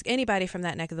if you ask anybody from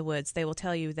that neck of the woods, they will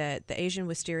tell you that the Asian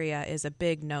wisteria is a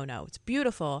big no-no. It's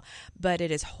beautiful, but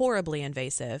it is horribly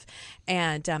invasive.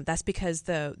 And that's because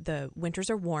the winters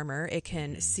are warmer. It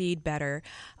can seed better,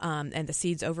 and the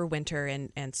seeds overwinter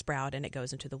and sprout, and it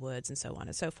goes into the woods and so on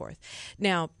and so forth.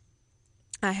 Now,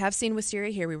 I have seen wisteria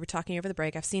here. We were talking over the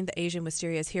break. I've seen the Asian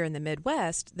wisterias here in the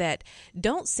Midwest that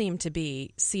don't seem to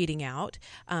be seeding out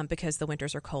because the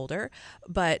winters are colder.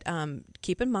 But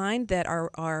keep in mind that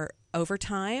our over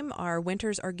time, our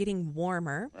winters are getting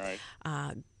warmer.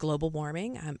 Right. Global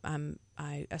warming.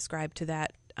 I ascribe to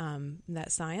that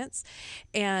science.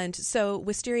 And so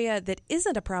wisteria that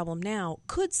isn't a problem now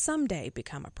could someday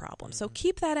become a problem. So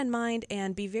keep that in mind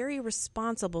and be very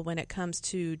responsible when it comes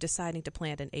to deciding to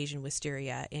plant an Asian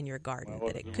wisteria in your garden,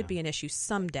 that it could be an issue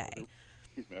someday.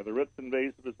 Are the roots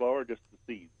invasive as well, or just the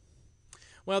seeds?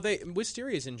 Well,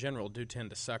 wisterias in general do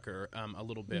tend to sucker a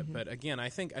little bit, but again, I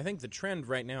think the trend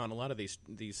right now in a lot of these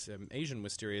Asian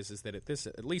wisterias is that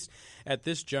at least at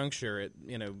this juncture, at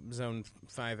zone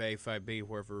 5A, 5B,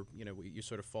 wherever you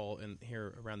sort of fall in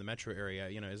here around the metro area,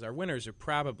 is our winters are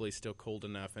probably still cold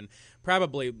enough, and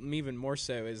probably even more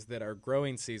so is that our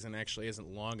growing season actually isn't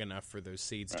long enough for those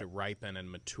seeds to ripen and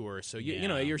mature. So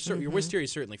your wisteria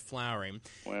is certainly flowering.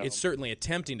 Well, it's certainly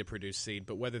attempting to produce seed,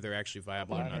 but whether they're actually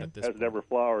viable or not at this point. Never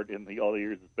flowered in all the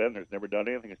years it's been. There's never done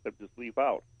anything except just leaf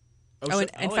out.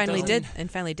 And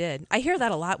finally did. I hear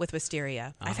that a lot with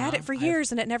wisteria. I've had it for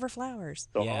years and it never flowers.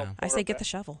 So I say get the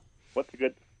shovel. What's a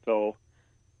good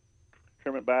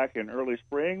trim it back in early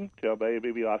spring till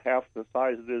maybe about half the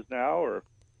size it is now, or?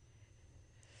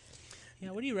 Yeah,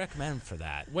 what do you recommend for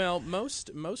that? Well, most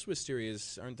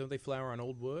wisterias don't they flower on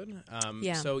old wood?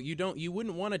 So you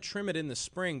wouldn't want to trim it in the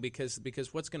spring because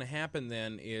what's going to happen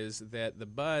then is that the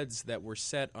buds that were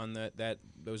set on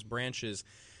those branches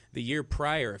the year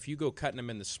prior, if you go cutting them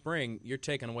in the spring, you're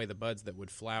taking away the buds that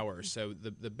would flower. So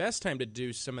the best time to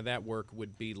do some of that work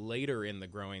would be later in the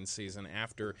growing season,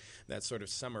 after that sort of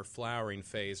summer flowering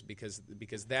phase, because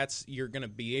that's you're going to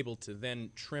be able to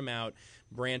then trim out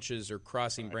branches or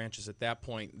crossing branches at that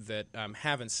point that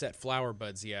haven't set flower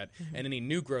buds yet, and any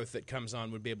new growth that comes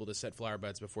on would be able to set flower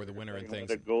buds before the winter and things.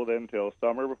 Let it go then till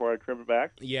summer before I trim it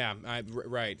back? Yeah,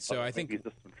 right. So I think just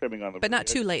some trimming on the but not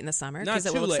too late in the summer because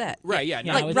it will set. Right, yeah.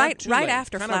 Right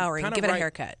after flowering, give it a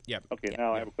haircut. Yep. Okay,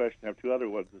 now I have a question. I have two other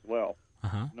ones as well.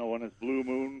 One is Blue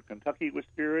Moon Kentucky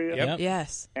wisteria. Yep.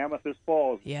 Yes. Amethyst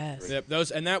Falls. Yes. Yep,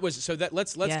 those and that was so that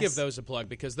let's give those a plug,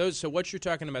 because those. So what you're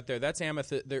talking about there, that's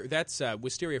amethyst. That's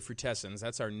Wisteria frutescens.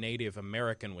 That's our Native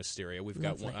American wisteria. We've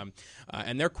got one,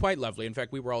 and they're quite lovely. In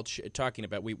fact, we were all talking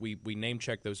about we name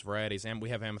checked those varieties, and we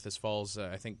have Amethyst Falls.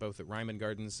 I think both at Ryman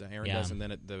Gardens, Aaron does, and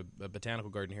then at the Botanical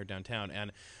Garden here downtown.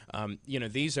 And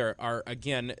these are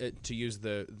again, to use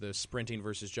the sprinting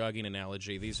versus jogging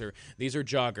analogy. These are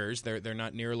joggers. They're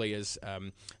not nearly as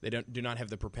they do not have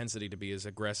the propensity to be as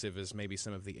aggressive as maybe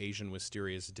some of the Asian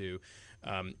wisterias do.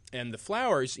 And the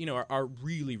flowers, are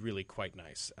really, really quite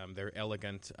nice. They're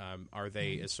elegant. Are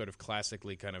they as sort of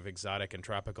classically kind of exotic and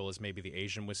tropical as maybe the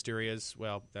Asian wisterias?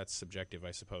 Well, that's subjective,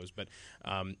 I suppose. But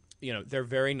they're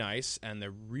very nice, and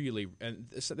they're really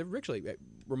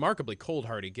remarkably cold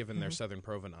hardy given their southern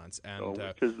provenance. And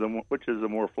which is the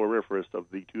more floriferous of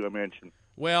the two I mentioned?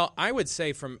 Well, I would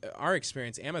say from our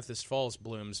experience, Amethyst Falls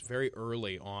blooms very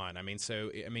early on.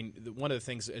 One of the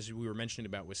things, as we were mentioning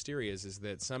about wisterias, is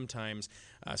that sometimes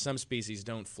some species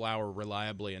don't flower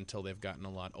reliably until they've gotten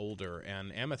a lot older,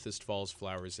 and Amethyst Falls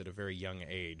flowers at a very young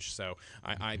age. So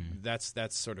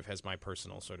that's sort of has my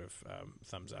personal sort of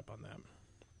thumbs up on them.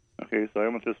 Okay, so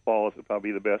Amethyst Falls would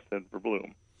probably be the best then for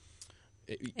bloom.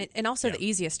 And also the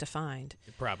easiest to find.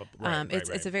 Probably.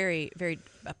 It's a very, very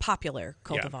popular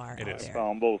cultivar. It is. I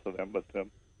found both of them, but so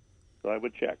I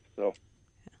would check. So.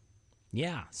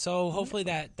 Yeah, so hopefully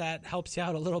that helps you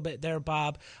out a little bit there,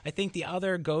 Bob. I think the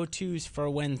other go-tos for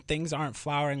when things aren't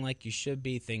flowering like you should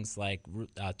be, things like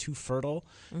too fertile,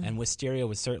 and wisteria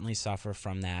would certainly suffer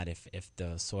from that if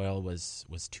the soil was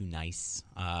too nice.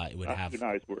 It would have too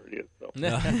nice where it is. So.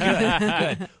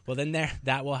 Good. Well, then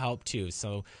that will help too.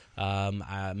 So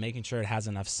making sure it has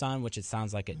enough sun, which it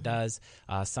sounds like it does.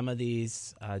 Some of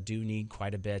these do need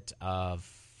quite a bit of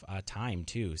time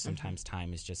too. Sometimes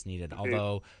time is just needed,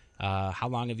 although... how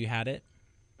long have you had it?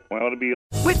 Well, it'll be...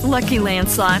 With Lucky Land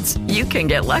Slots, you can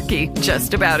get lucky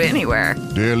just about anywhere.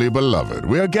 Dearly beloved,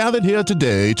 we are gathered here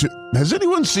today to... Has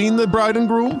anyone seen the bride and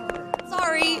groom?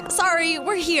 Sorry,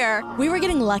 we're here. We were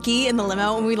getting lucky in the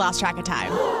limo and we lost track of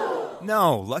time.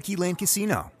 No, Lucky Land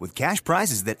Casino, with cash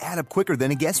prizes that add up quicker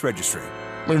than a guest registry.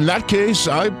 In that case,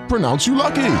 I pronounce you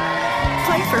lucky.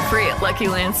 Play for free at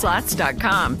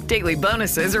LuckyLandSlots.com. Daily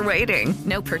bonuses are waiting.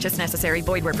 No purchase necessary.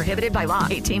 Void where prohibited by law.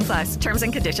 18+. Terms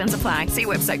and conditions apply. See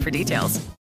website for details.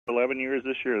 11 years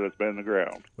this year that's been in the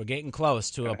ground. We're getting close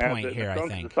to a point here, I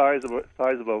think. The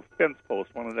size of a fence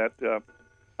post, one of the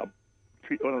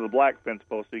black fence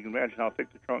posts, so you can imagine how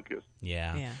thick the trunk is.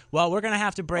 Yeah. Well, we're going to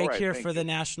have to break here for the you.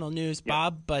 national news,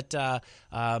 Bob, but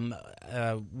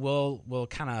we'll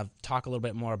kind of talk a little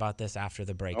bit more about this after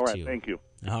the break, All right, too. thank you.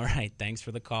 All right, thanks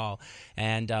for the call.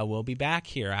 And we'll be back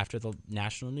here after the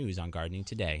national news on Gardening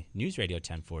Today. News Radio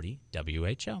 1040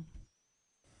 WHO.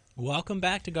 Welcome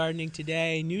back to Gardening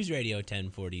Today, News Radio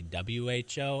 1040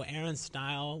 WHO. Aaron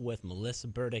Stile with Melissa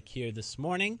Burdick here this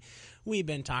morning. We've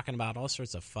been talking about all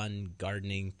sorts of fun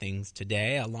gardening things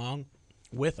today. Along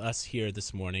with us here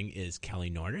this morning is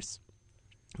Kelly Norris.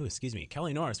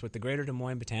 Kelly Norris with the Greater Des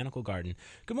Moines Botanical Garden.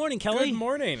 Good morning, Kelly. Good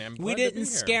morning. I'm glad We to be didn't here.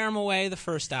 scare him away the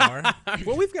first hour.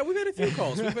 Well, we've had a few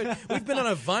calls. We've been on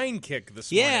a vine kick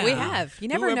this morning. Yeah. We have. You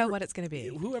never know what it's going to be.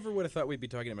 Whoever would have thought we'd be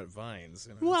talking about vines?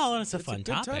 Well, it's a fun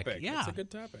good topic. Yeah. It's a good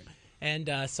topic.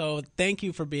 And so thank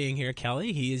you for being here,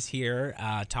 Kelly. He is here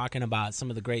talking about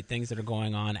some of the great things that are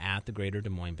going on at the Greater Des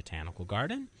Moines Botanical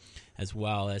Garden, as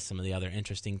well as some of the other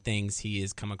interesting things he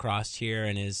has come across here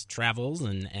in his travels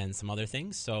and some other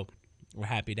things. So we're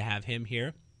happy to have him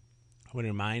here. I want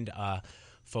to remind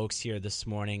folks here this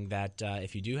morning that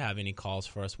if you do have any calls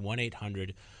for us,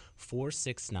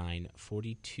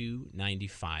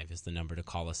 1-800-469-4295 is the number to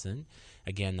call us in.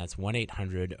 Again, that's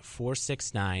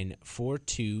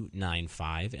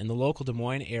 1-800-469-4295. In the local Des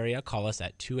Moines area, call us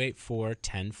at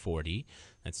 284-1040.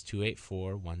 That's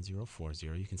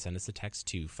 284-1040. You can send us a text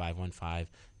to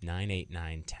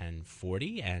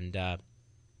 515-989-1040. And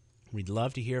we'd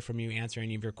love to hear from you, answer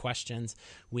any of your questions.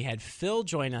 We had Phil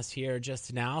join us here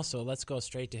just now, so let's go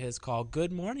straight to his call.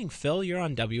 Good morning, Phil. You're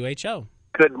on WHO.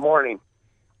 Good morning.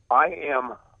 I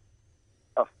am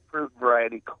a fruit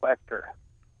variety collector.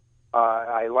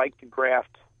 I like to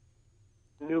graft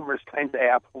numerous kinds of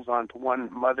apples onto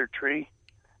one mother tree.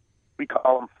 We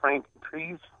call them Franken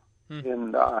trees.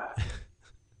 And I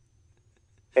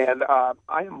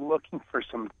am looking for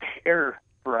some pear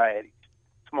varieties,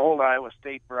 some old Iowa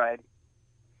State varieties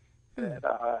that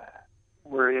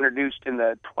were introduced in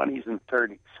the 20s and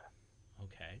 30s.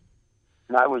 Okay.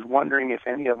 And I was wondering if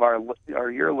any of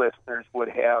your listeners would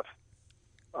have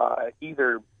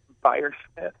either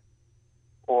Beyer-Schmidt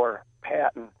or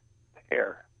Patton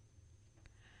pear.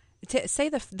 Say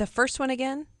the first one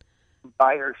again.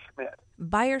 Beyer-Schmidt.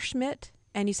 Beyer-Schmidt,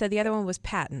 and you said the other one was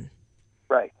Patton.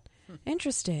 Right.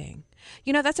 Interesting.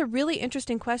 You know, that's a really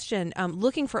interesting question,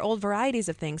 looking for old varieties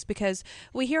of things, because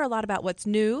we hear a lot about what's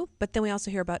new, but then we also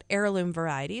hear about heirloom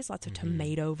varieties, lots of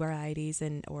tomato varieties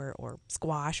and or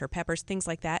squash or peppers, things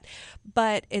like that.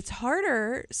 But it's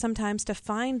harder sometimes to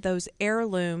find those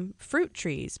heirloom fruit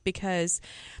trees because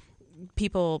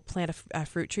people plant a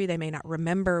fruit tree, they may not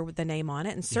remember the name on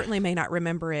it and certainly may not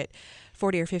remember it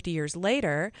 40 or 50 years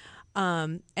later.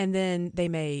 And then they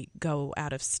may go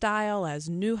out of style as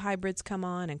new hybrids come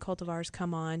on and cultivars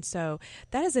come on. So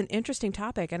that is an interesting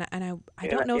topic, and I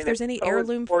don't know if there's any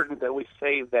heirloom. It's important that we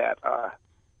save that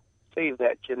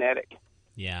genetic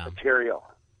material.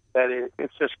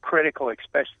 It's just critical,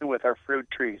 especially with our fruit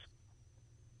trees,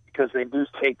 because they do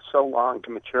take so long to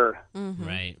mature. Mm-hmm.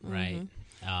 Right.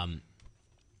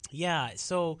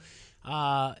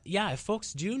 If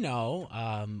folks do know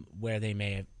where they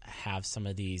may have some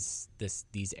of these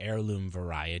heirloom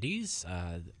varieties,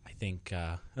 I think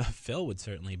Phil would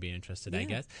certainly be interested, I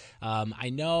guess. I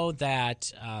know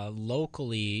that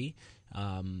locally,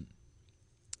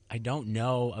 I don't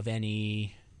know of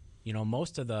any,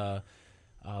 most of the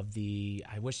I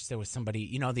wish there was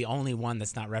somebody, the only one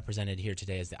that's not represented here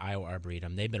today is the Iowa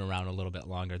Arboretum. They've been around a little bit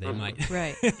longer. They might.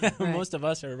 Right. Most of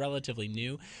us are relatively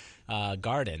new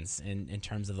gardens in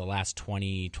terms of the last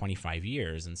 20, 25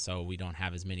 years, and so we don't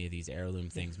have as many of these heirloom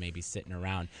things maybe sitting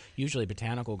around. Usually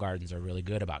botanical gardens are really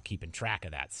good about keeping track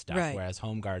of that stuff, whereas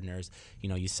home gardeners,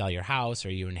 you sell your house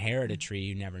or you inherit a tree,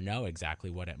 you never know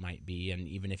exactly what it might be, and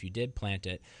even if you did plant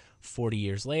it 40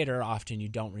 years later, often you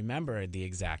don't remember the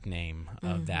exact name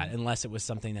of that, unless it was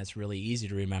something that's really easy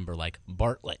to remember, like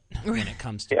Bartlett, when it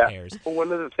comes to pears. Well,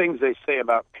 one of the things they say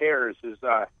about pears is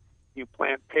you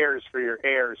plant pears for your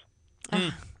heirs.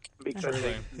 Because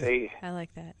they I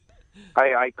like that.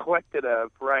 I collected a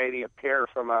variety of pear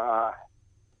from an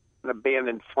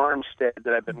abandoned farmstead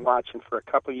that I've been watching for a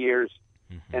couple of years.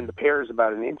 And the pear is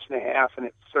about 1.5 inches, and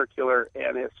it's circular,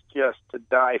 and it's just to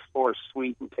die for,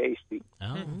 sweet and tasty.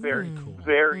 Oh, very cool.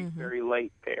 Very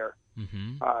late pear.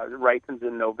 Ripens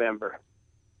in November.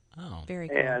 Oh, very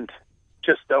cool. And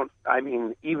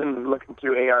even looking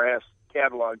through ARS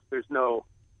catalogs, there's no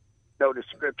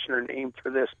description or name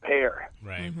for this pear.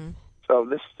 Right. So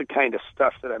this is the kind of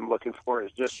stuff that I'm looking for,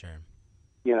 is just,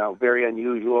 very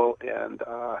unusual, and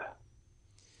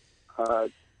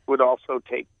would also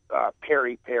take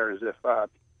Perry pears if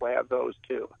people have those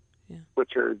too,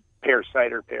 which are pear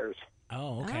cider pears.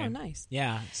 Oh, okay. Oh, nice.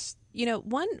 Yeah.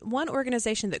 One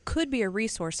organization that could be a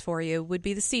resource for you would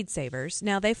be the Seed Savers.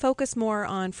 Now, they focus more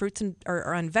on fruits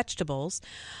or on vegetables,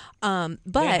 but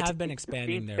they have been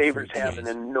expanding their Savers fruit have trees.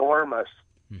 an enormous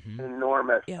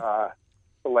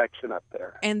selection up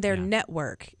there. And their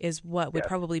network is what would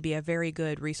probably be a very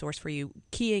good resource for you,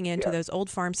 keying into those old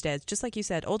farmsteads. Just like you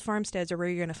said, old farmsteads are where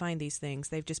you're going to find these things.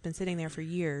 They've just been sitting there for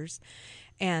years,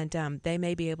 and they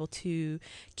may be able to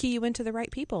key you into the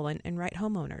right people and right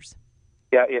homeowners.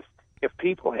 Yeah, if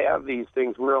people have these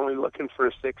things, we're only looking for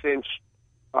a 6-inch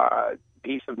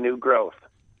piece of new growth.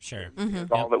 Sure.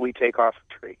 Is all that we take off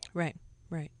a tree. Right.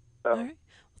 So, All right.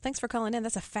 Well, thanks for calling in.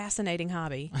 That's a fascinating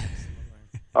hobby.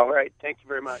 all right. Thank you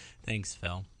very much. Thanks,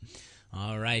 Phil.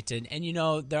 All right. And you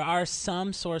know, there are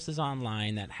some sources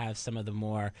online that have some of the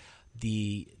more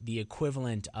the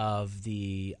equivalent of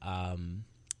the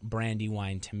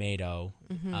Brandywine tomato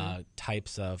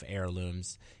types of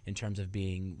heirlooms in terms of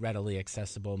being readily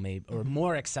accessible, maybe or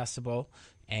more accessible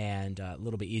and a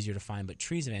little bit easier to find. But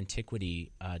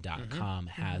treesofantiquity.com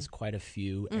has quite a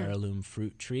few heirloom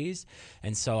fruit trees.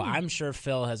 And so I'm sure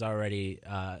Phil has already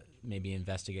maybe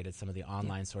investigated some of the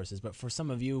online sources. But for some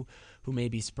of you who may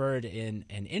be spurred in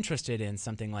and interested in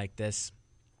something like this,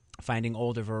 finding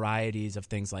older varieties of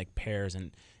things like pears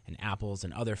and apples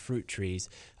and other fruit trees,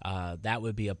 that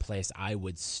would be a place I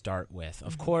would start with.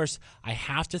 Of course, I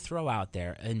have to throw out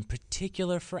there, in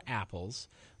particular for apples,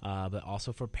 but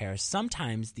also for pears,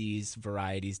 sometimes these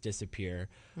varieties disappear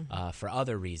for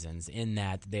other reasons, in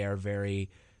that they are very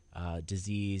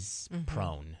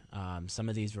disease-prone. Some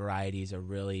of these varieties are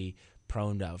really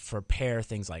prone to, for pear,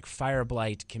 things like fire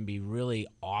blight can be really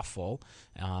awful,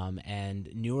 and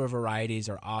newer varieties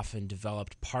are often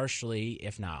developed partially,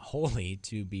 if not wholly,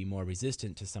 to be more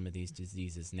resistant to some of these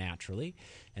diseases naturally.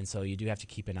 And so you do have to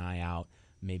keep an eye out,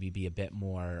 maybe be a bit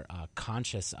more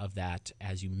conscious of that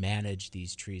as you manage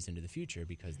these trees into the future,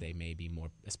 because they may be more,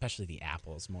 especially the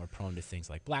apples, more prone to things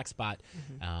like black spot,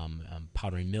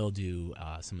 powdery mildew,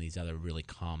 some of these other really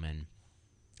common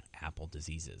apple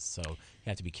diseases. So you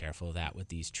have to be careful of that with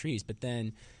these trees. But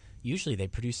then usually they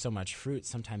produce so much fruit,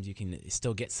 sometimes you can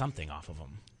still get something off of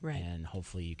them. Right. And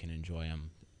hopefully you can enjoy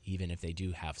them even if they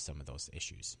do have some of those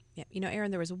issues. Yeah, you know,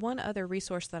 Aaron, there was one other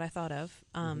resource that I thought of,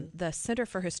 the Center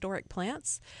for Historic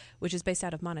Plants, which is based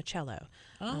out of Monticello,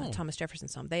 Thomas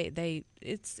Jefferson's home.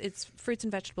 It's fruits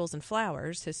and vegetables and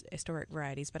flowers, historic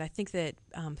varieties, but I think that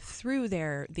through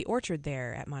the orchard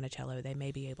there at Monticello, they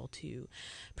may be able to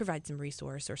provide some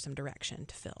resource or some direction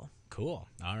to Phil. Cool.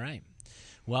 All right.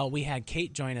 Well, we had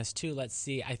Kate join us, too. Let's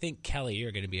see. I think, Kelly,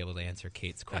 you're going to be able to answer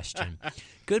Kate's question.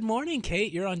 Good morning,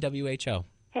 Kate. You're on WHO.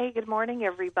 Hey, good morning,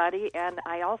 everybody. And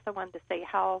I also wanted to say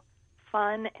how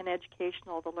fun and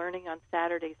educational the Learning on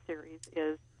Saturday series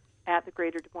is at the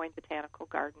Greater Des Moines Botanical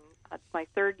Garden. It's my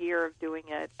third year of doing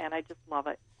it, and I just love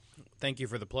it. Thank you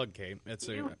for the plug, Kate.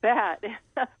 You bet.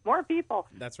 More people.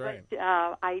 That's right. But,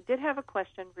 I did have a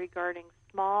question regarding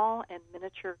small and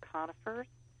miniature conifers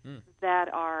that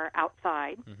are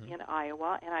outside in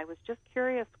Iowa, and I was just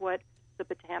curious what the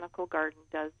Botanical Garden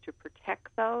does to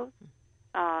protect those.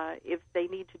 If they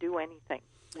need to do anything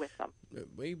with them.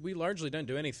 We largely don't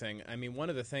do anything. I mean, one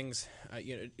of the things,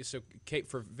 so Kate,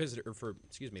 for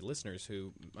listeners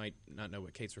who might not know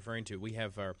what Kate's referring to, we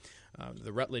have our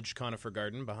the Rutledge Conifer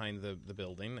Garden behind the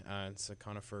building. It's a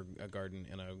conifer garden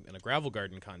in a gravel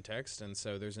garden context, and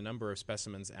so there's a number of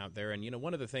specimens out there. And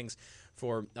one of the things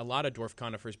for a lot of dwarf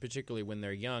conifers, particularly when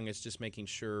they're young, is just making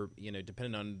sure,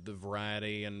 depending on the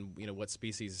variety and what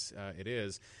species it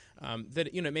is, that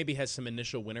it maybe has some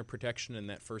initial winter protection in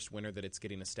that first winter that it's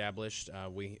getting established.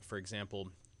 We, for example,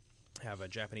 have a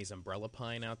Japanese umbrella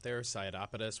pine out there,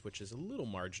 Cyadopetus, which is a little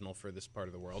marginal for this part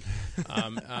of the world,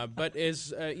 but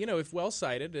is, if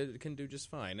well-sited, it can do just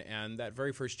fine. And that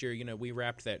very first year, we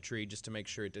wrapped that tree just to make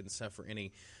sure it didn't suffer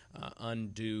any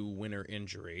undue winter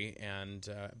injury. And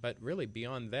but really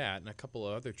beyond that, and a couple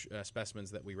of other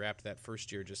specimens that we wrapped that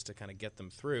first year just to kind of get them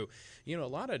through, a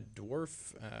lot of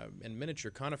dwarf and miniature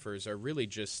conifers are really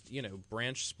just,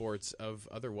 branch sports of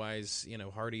otherwise,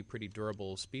 hardy, pretty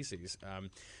durable species.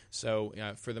 So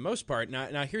for the most part,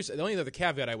 now here's the only other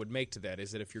caveat I would make to that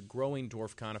is that if you're growing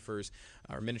dwarf conifers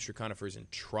or miniature conifers in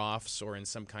troughs or in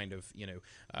some kind of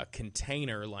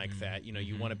container like that,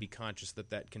 you want to be conscious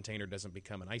that container doesn't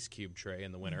become an ice cube tray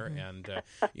in the winter, and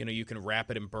you can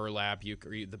wrap it in burlap.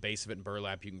 The base of it in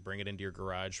burlap. You can bring it into your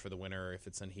garage for the winter if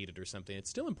it's unheated or something. It's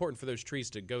still important for those trees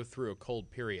to go through a cold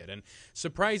period, and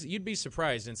you'd be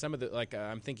surprised in some of the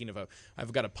I'm thinking of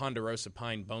I've got a Ponderosa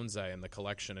pine bonsai in the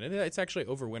collection, and it's actually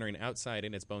overwintering outside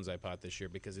in its bonsai pot this year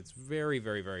because it's very,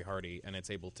 very, very hardy and it's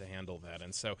able to handle that.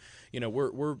 And so,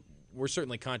 we're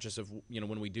certainly conscious of,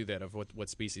 when we do that, of what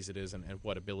species it is and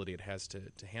what ability it has to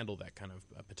handle that kind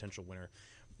of potential winter,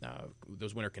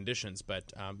 those winter conditions.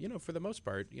 But, for the most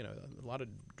part, a lot of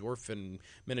dwarf and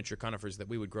miniature conifers that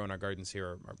we would grow in our gardens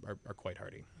here are quite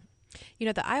hardy.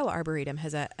 The Iowa Arboretum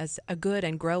has a good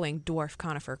and growing dwarf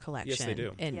conifer collection. Yes, they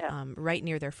do. And right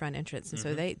near their front entrance. And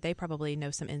so they probably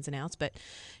know some ins and outs. But,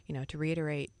 to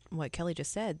reiterate what Kelly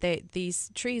just said,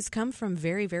 these trees come from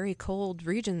very, very cold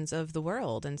regions of the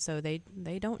world. And so they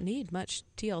don't need much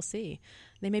TLC.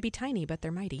 They may be tiny, but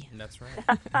they're mighty. That's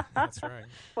right. That's right.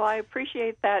 Well, I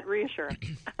appreciate that reassurance.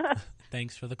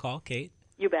 Thanks for the call, Kate.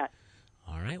 You bet.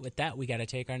 All right, with that, we got to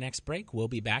take our next break. We'll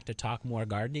be back to talk more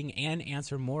gardening and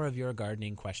answer more of your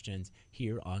gardening questions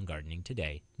here on Gardening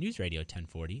Today, News Radio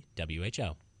 1040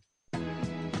 WHO.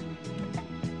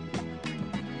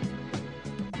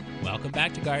 Welcome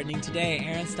back to Gardening Today.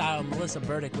 Aaron Style and Melissa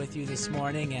Burdick with you this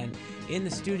morning. And in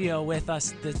the studio with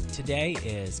us today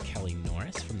is Kelly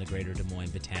Norris from the Greater Des Moines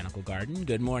Botanical Garden.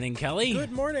 Good morning, Kelly.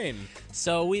 Good morning.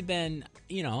 So we've been,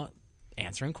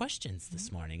 answering questions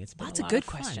this morning. It's been lots a of lot good of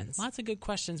fun. questions. Lots of good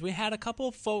questions. We had a couple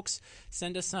of folks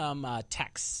send us some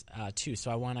texts too,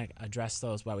 so I want to address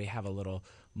those while we have a little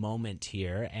moment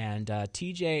here. And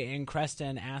TJ in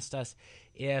Creston asked us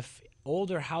if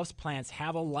older houseplants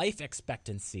have a life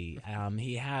expectancy.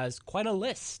 He has quite a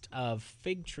list of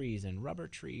fig trees and rubber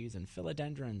trees and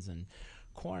philodendrons and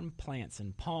corn plants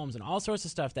and palms and all sorts of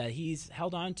stuff that he's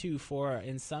held on to for,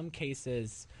 in some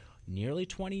cases, nearly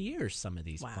 20 years, some of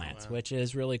these plants, which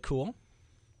is really cool.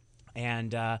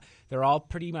 And they're all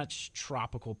pretty much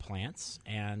tropical plants.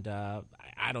 And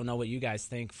I don't know what you guys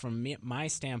think. From my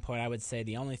standpoint, I would say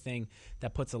the only thing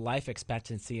that puts a life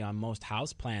expectancy on most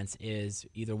houseplants is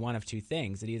either one of two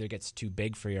things. It either gets too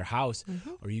big for your house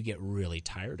or you get really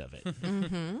tired of it.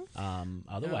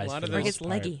 Otherwise, or it gets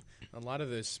leggy. A lot of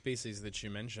those species that you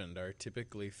mentioned are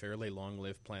typically fairly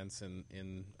long-lived plants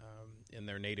in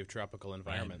their native tropical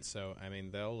environment. So, I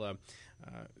mean, they'll.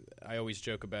 I always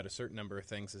joke about a certain number of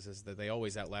things is that they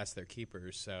always outlast their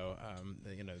keepers. So,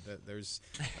 there's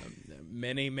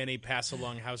many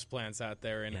pass-along houseplants out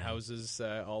there in houses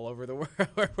all over the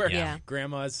world where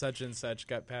grandma's such and such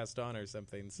got passed on or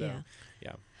something. So,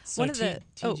 yeah. So,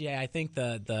 TJ, I think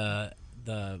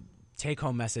the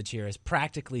take-home message here is,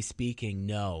 practically speaking,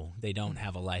 no, they don't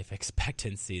have a life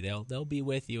expectancy. They'll be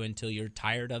with you until you're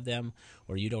tired of them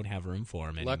or you don't have room for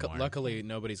them anymore. Luckily,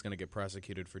 nobody's going to get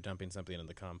prosecuted for dumping something in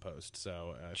the compost.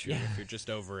 So if you're just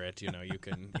over it, you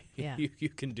can you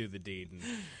can do the deed.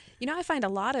 I find a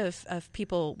lot of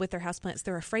people with their houseplants,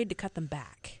 they're afraid to cut them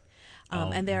back.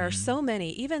 And there are so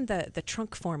many, even the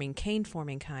trunk-forming,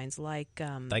 cane-forming kinds, like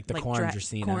the corn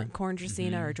dracaena. Corn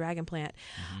dracaena or dragon plant,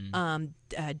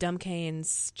 dumb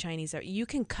canes, Chinese. You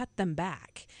can cut them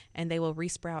back, and they will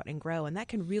resprout and grow, and that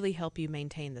can really help you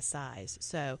maintain the size.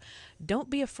 So don't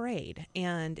be afraid.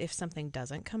 And if something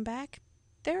doesn't come back,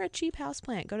 they're a cheap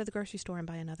houseplant. Go to the grocery store and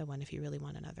buy another one if you really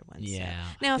want another one. Yeah.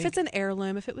 So. Now, if it's an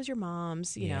heirloom, if it was your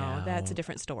mom's, that's a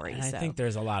different story. And I think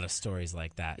there's a lot of stories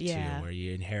like that, too, where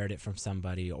you inherit it from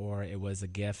somebody or it was a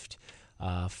gift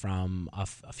from a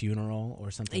funeral or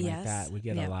something like that. We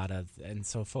get a lot of, and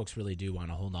so folks really do want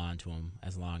to hold on to them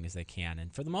as long as they can.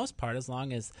 And for the most part, as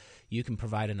long as you can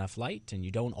provide enough light and you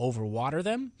don't overwater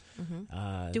them.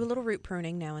 Do a little root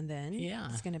pruning now and then. Yeah.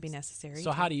 It's going to be necessary.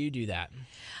 So how do you do that?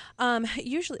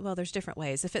 Usually, there's different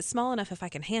ways. If it's small enough, if I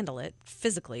can handle it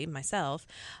physically myself,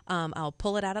 I'll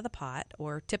pull it out of the pot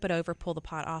or tip it over, pull the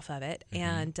pot off of it,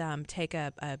 and take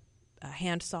a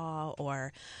hand saw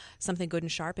or something good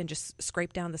and sharp and just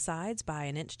scrape down the sides by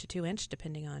 1 inch to 2 inch,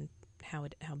 depending on how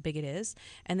big it is,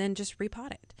 and then just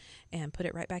repot it and put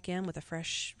it right back in with a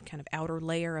fresh kind of outer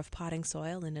layer of potting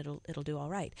soil, and it'll do all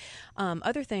right.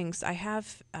 Other things, I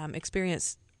have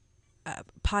experienced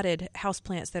potted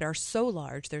houseplants that are so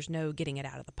large there's no getting it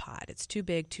out of the pot. It's too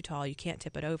big, too tall, you can't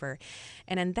tip it over.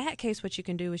 And in that case, what you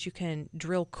can do is you can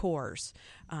drill cores,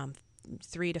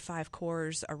 3 to 5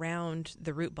 cores around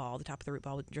the root ball, the top of the root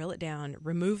ball, drill it down,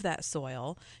 remove that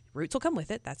soil. Roots will come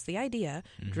with it. That's the idea.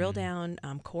 Drill down,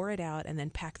 core it out, and then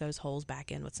pack those holes back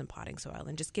in with some potting soil.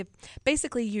 And just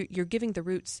basically you're giving the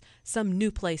roots some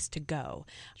new place to go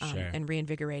and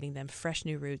reinvigorating them. Fresh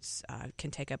new roots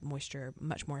can take up moisture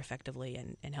much more effectively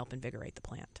and help invigorate the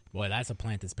plant. Boy, that's a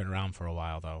plant that's been around for a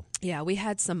while, though. Yeah, we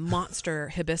had some monster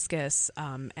hibiscus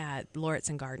at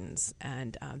Lauritsen Gardens,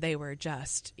 and they were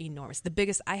just enormous. The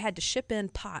biggest, I had to ship in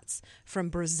pots from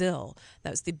Brazil. That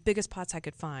was the biggest pots I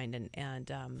could find,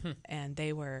 and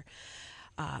they were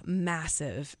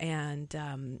massive,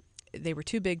 and they were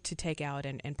too big to take out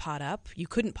and pot up. You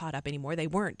couldn't pot up anymore.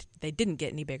 They didn't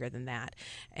get any bigger than that,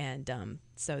 and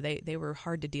so they were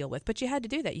hard to deal with. But you had to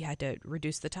do that. You had to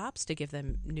reduce the tops to give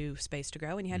them new space to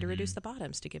grow, and you had to reduce the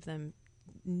bottoms to give them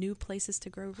new places to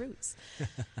grow roots.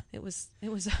 It was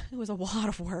a lot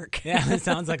of work. Yeah, it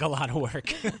sounds like a lot of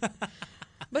work.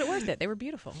 But worth it. They were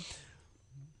beautiful.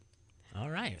 All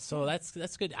right, so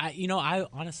that's good. I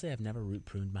honestly I've never root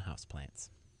pruned my houseplants.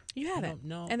 You haven't?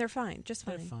 No, and they're fine, just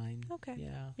fine. They're fine. Okay.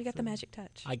 Yeah, you got the magic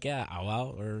touch. I guess.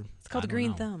 Or it's called a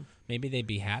green thumb. Maybe they'd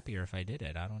be happier if I did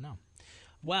it. I don't know.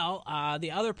 Well,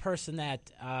 the other person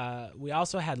that we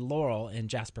also had Laurel in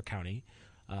Jasper County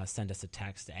send us a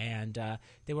text, and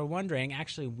they were wondering.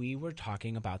 Actually, we were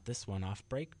talking about this one off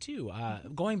break too.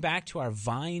 Going back to our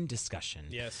vine discussion.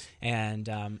 Yes. And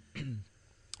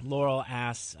Laurel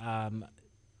asks,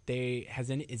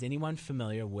 is anyone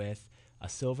familiar with a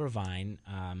silver vine,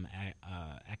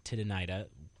 Actinidia,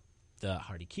 the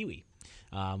hardy kiwi,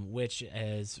 which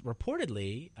is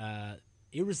reportedly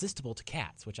irresistible to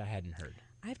cats, which I hadn't heard.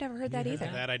 I've never heard that either.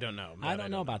 That I don't know. I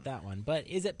don't know about that one. But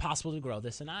is it possible to grow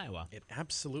this in Iowa? It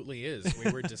absolutely is.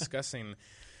 We were discussing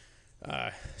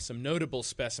some notable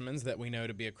specimens that we know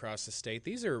to be across the state.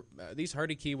 These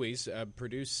hardy kiwis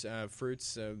produce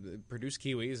fruits, produce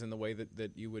kiwis in the way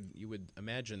that you would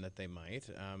imagine that they might.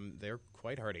 They're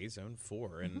quite hardy, zone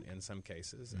 4 in some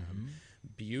cases.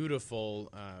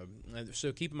 Beautiful.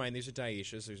 So keep in mind these are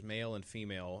dioecious. There's male and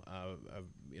female.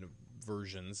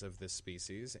 Versions of this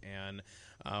species, and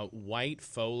white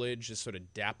foliage is sort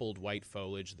of dappled white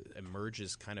foliage that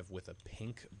emerges kind of with a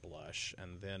pink blush,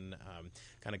 and then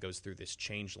kind of goes through this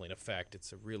changeling effect.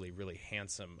 It's a really, really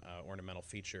handsome ornamental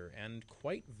feature and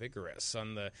quite vigorous.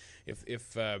 On the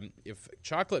if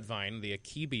chocolate vine, the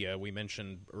Akebia we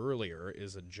mentioned earlier,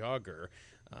 is a jogger.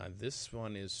 This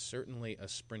one is certainly a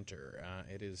sprinter.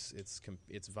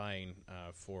 It's vying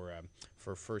for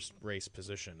first race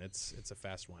position. It's a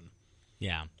fast one.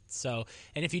 Yeah. So,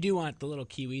 and if you do want the little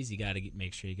kiwis, you got to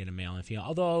make sure you get a male and female.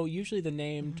 Although usually the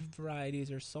named varieties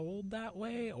are sold that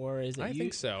way, or is it? I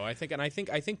think so. I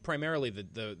think primarily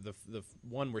the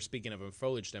one we're speaking of from a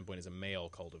foliage standpoint is a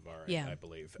male cultivar. Yeah. I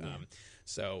believe. Yeah.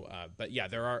 But yeah,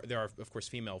 there are of course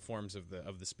female forms of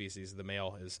the species. The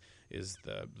male is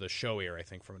the showier, I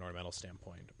think, from an ornamental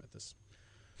standpoint of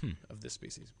this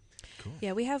species. Cool.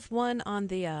 Yeah, we have one on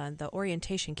the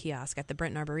orientation kiosk at the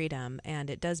Brenton Arboretum, and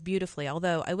it does beautifully.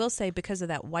 Although I will say, because of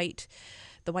that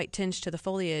the white tinge to the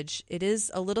foliage, it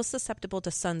is a little susceptible to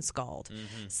sun scald.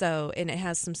 So, and it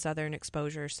has some southern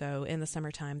exposure. So, in the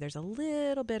summertime, there's a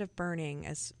little bit of burning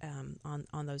as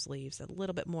on those leaves. A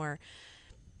little bit more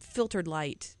filtered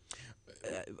light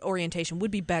orientation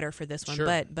would be better for this one, sure,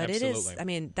 but absolutely. It is. I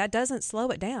mean, that doesn't slow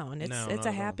it down. It's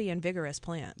a happy all. And vigorous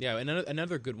plant. Yeah, and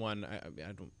another good one. I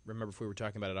don't remember if we were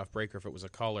talking about it off break or if it was a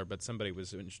caller, but somebody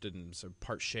was interested in sort of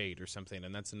part shade or something,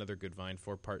 and that's another good vine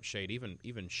for part shade, even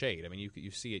shade. I mean, you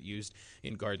see it used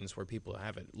in gardens where people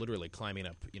have it literally climbing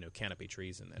up canopy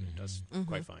trees, and it does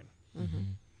quite fine.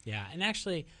 Yeah, and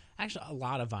actually, a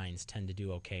lot of vines tend to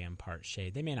do okay in part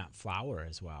shade. They may not flower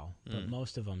as well, but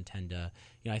most of them tend to.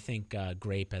 I think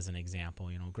grape, as an example,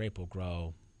 grape will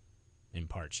grow in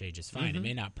part shade just fine. It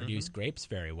may not produce grapes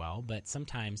very well, but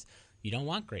sometimes you don't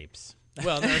want grapes.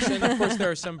 Well, and of course,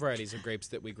 there are some varieties of grapes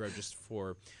that we grow just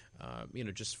for,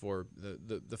 just for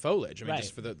the foliage. I mean,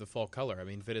 just for the fall color. I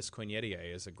mean, Vitis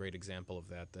coignetiae is a great example of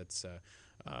that. That's a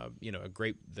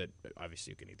grape that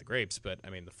obviously you can eat the grapes, but I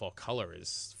mean the fall color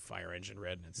is fire engine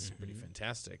red, and it's pretty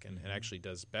fantastic, and it actually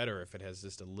does better if it has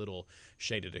just a little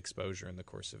shaded exposure in the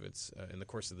course of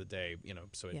the day,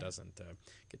 so it doesn't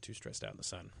get too stressed out in the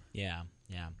sun. Yeah.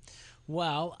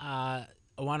 Well, I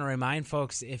want to remind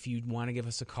folks, if you want to give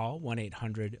us a call,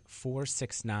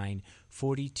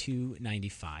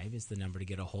 1-800-469-4295 is the number to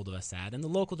get a hold of us at. In the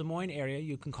local Des Moines area,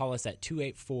 you can call us at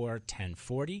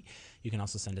 284-1040. You can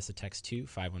also send us a text to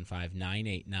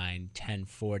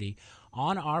 515-989-1040.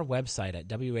 On our website at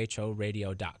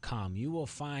whoradio.com, you will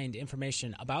find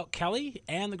information about Kelly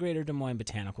and the Greater Des Moines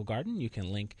Botanical Garden. You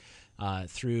can link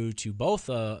through to both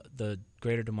the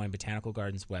Greater Des Moines Botanical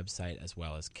Gardens website as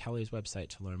well as Kelly's website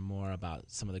to learn more about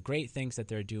some of the great things that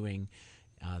they're doing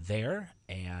there,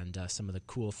 and some of the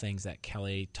cool things that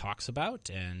Kelly talks about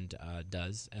and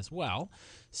does as well.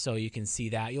 So you can see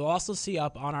that. You'll also see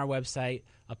up on our website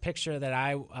a picture that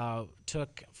I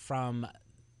took from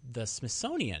the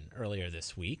Smithsonian earlier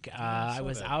this week. I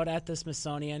was out at the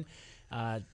Smithsonian.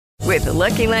 With the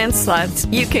Lucky Land Slots,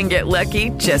 you can get lucky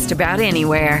just about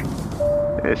anywhere.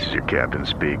 This is your captain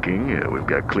speaking. We've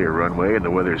got clear runway and the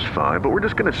weather's fine, but we're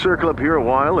just going to circle up here a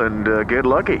while and get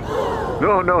lucky.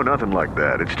 No, nothing like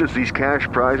that. It's just these cash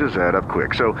prizes add up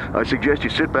quick. So I suggest you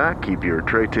sit back, keep your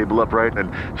tray table upright,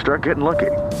 and start getting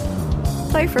lucky.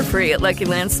 Play for free at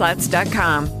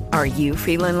LuckyLandSlots.com. Are you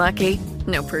feeling lucky?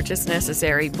 No purchase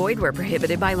necessary. Void where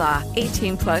prohibited by law.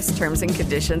 18+ terms and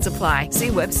conditions apply. See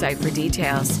website for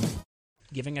details.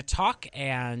 Giving a talk,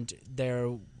 and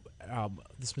the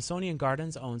Smithsonian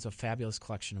Gardens owns a fabulous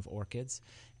collection of orchids,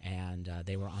 and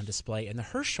they were on display in the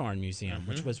Hirshhorn Museum,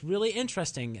 which was really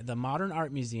interesting. The Modern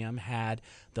Art Museum had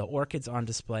the orchids on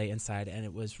display inside, and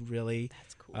it was really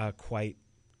quite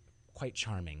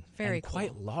charming. Very and cool.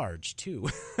 Quite large, too.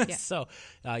 Yeah. So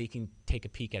you can take a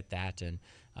peek at that and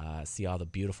see all the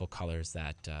beautiful colors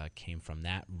that came from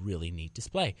that really neat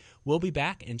display. We'll be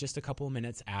back in just a couple of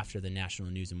minutes after the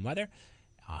national news and weather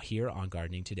here on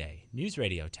Gardening Today. News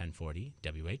Radio 1040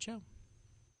 WHO.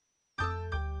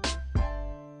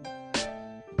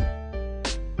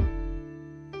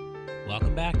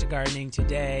 Welcome back to Gardening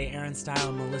Today. Aaron Style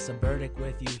and Melissa Burdick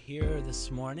with you here this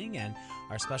morning. And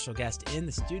our special guest in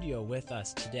the studio with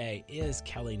us today is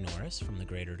Kelly Norris from the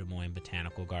Greater Des Moines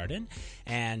Botanical Garden.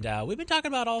 And we've been talking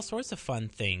about all sorts of fun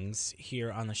things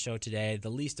here on the show today, the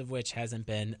least of which hasn't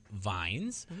been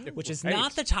vines, which is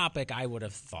not the topic I would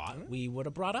have thought we would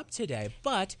have brought up today.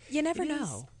 But you never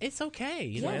know. It's okay.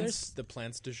 You know, there's the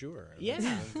plants du jour. Yeah.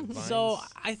 So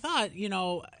I thought,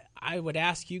 I would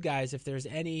ask you guys if there's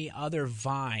any other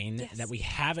vine that we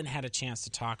haven't had a chance to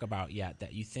talk about yet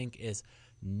that you think is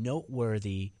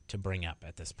noteworthy to bring up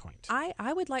at this point.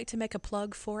 I would like to make a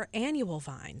plug for annual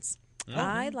vines.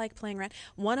 I like playing around.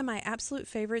 One of my absolute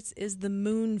favorites is the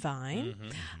moon vine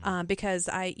because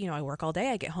I work all day.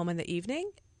 I get home in the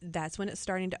evening. That's when it's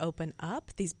starting to open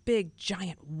up. These big,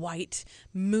 giant, white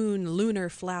lunar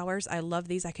flowers. I love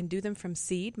these. I can do them from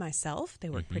seed myself. They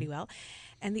work pretty well.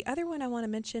 And the other one I want to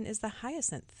mention is the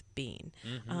hyacinth bean.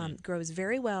 Grows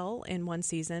very well in one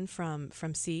season from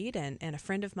seed. And a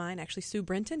friend of mine, actually Sue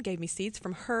Brenton, gave me seeds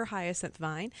from her hyacinth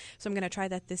vine. So I'm going to try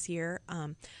that this year.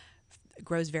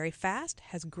 Grows very fast,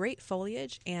 has great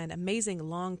foliage, and amazing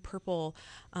long purple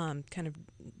kind of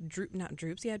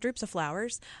droops of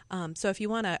flowers. So if you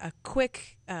want a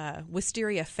quick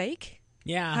wisteria fake,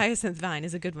 hyacinth vine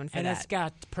is a good one for that. And it's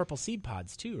got purple seed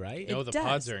pods too, right? Oh, the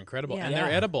pods are incredible. And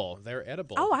they're edible. They're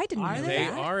edible. Oh, I didn't know that. They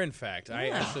are, in fact. I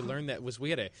actually learned that we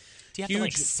had a Do you huge...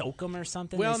 have to soak them or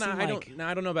something? Well,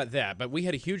 I don't know about that, but we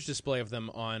had a huge display of them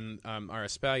on our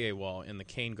espalier wall in the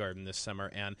Cane Garden this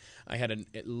summer, and I had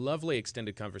a lovely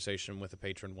extended conversation with a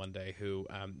patron one day who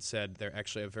said they're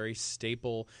actually a very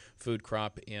staple food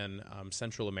crop in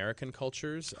Central American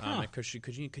cultures.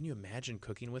 Can you imagine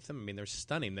cooking with them? I mean, they're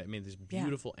stunning. I mean, these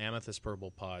beautiful amethyst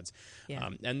purple pods,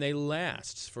 and they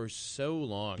last for so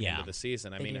long into the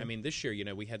season. I mean, this year,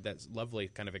 we had that lovely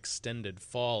kind of extended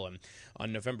fall, and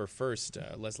on November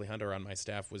 1st, Leslie Hunter on my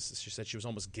staff she said she was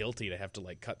almost guilty to have to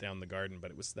cut down the garden,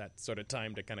 but it was that sort of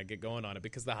time to kind of get going on it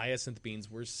because the hyacinth beans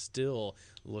were still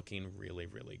looking really,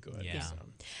 really good. Yeah. So.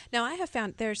 Now I have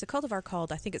found there's a cultivar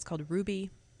called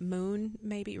Ruby Moon,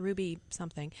 maybe Ruby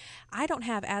something. I don't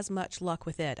have as much luck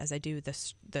with it as I do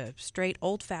the straight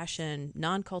old-fashioned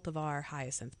non-cultivar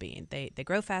hyacinth bean. They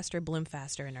grow faster, bloom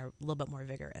faster, and are a little bit more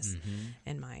vigorous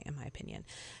in my opinion.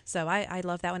 So I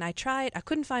love that one. I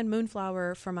couldn't find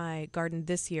moonflower for my garden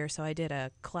this year, so I did a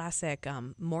classic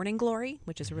Morning Glory,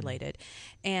 which is related,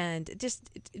 and it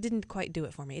didn't quite do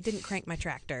it for me. It didn't crank my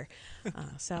tractor.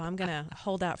 So I'm gonna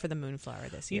hold out for the moonflower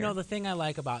this year. The thing I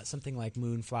like about something like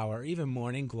moonflower or even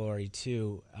Morning Glory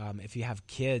too, if you have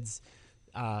kids,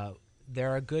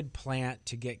 they're a good plant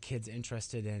to get kids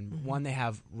interested in. One, they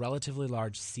have relatively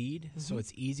large seed, so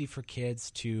it's easy for kids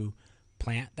to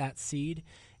plant that seed.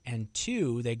 And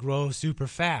two, they grow super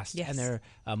fast. Yes. And their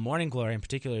Morning Glory in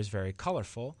particular is very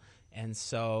colorful. And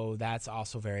so that's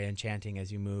also very enchanting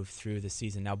as you move through the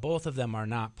season. Now, both of them are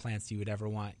not plants you would ever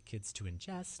want kids to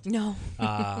ingest. No.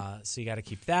 So you got to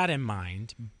keep that in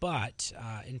mind. But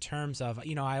in terms of,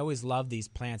 I always love these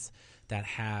plants that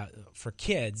have, for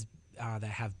kids, that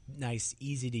have nice,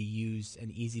 easy to use and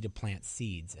easy to plant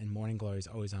seeds. And Morning Glory is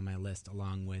always on my list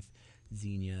along with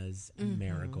zinnias and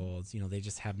marigolds. They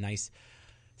just have nice,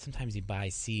 sometimes you buy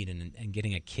seed and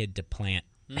getting a kid to plant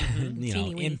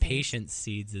impatient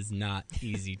seeds is not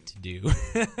easy to do.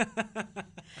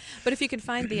 But if you can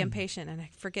find the impatient, and I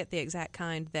forget the exact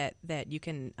kind that you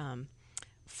can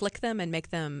flick them and make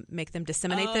them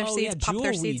disseminate their seeds, pop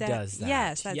their seeds out. Does that.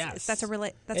 Yes, that's a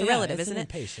relative, isn't it?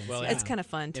 Impatiens. Well, it's kind of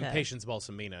fun to. Impatiens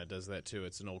balsamina does that too.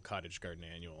 It's an old cottage garden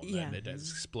annual. And it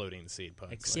does exploding seed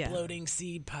pods. Exploding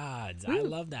seed pods. I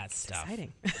love that stuff.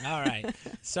 Exciting. All right.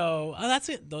 So that's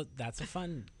it. That's a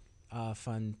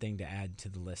fun thing to add to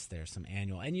the list there, some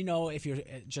annual. And if you're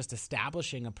just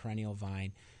establishing a perennial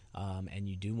vine and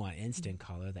you do want instant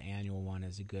color, the annual one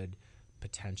is a good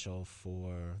potential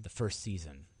for the first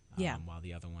season. while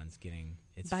the other one's getting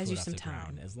its buys foot you off some the ground.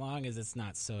 time. As long as it's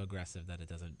not so aggressive that it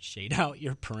doesn't shade out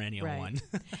your perennial one.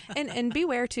 and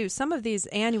beware too. Some of these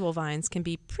annual vines can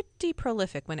be pretty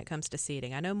prolific when it comes to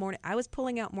seeding. I know I was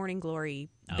pulling out Morning Glory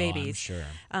babies, I'm sure.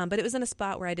 But it was in a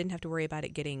spot where I didn't have to worry about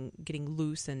it getting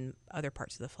loose in other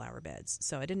parts of the flower beds,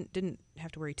 so I didn't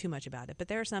have to worry too much about it. But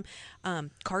there are some.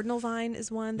 Cardinal vine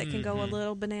is one that can go a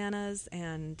little bananas,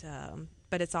 and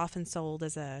but it's often sold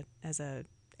as a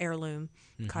heirloom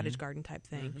cottage garden type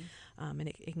thing, and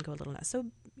it can go a little nuts. So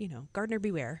gardener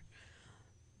beware.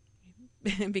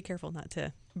 Be careful not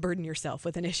to burden yourself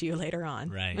with an issue later on.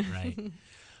 Right.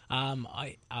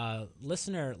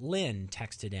 Listener Lynn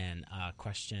texted in a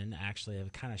question, actually,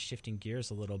 of kind of shifting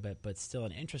gears a little bit, but still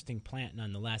an interesting plant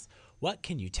nonetheless. What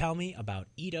can you tell me about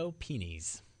Ito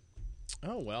peonies?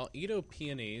 Oh, well, Ito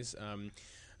peonies,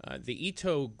 the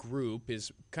Ito group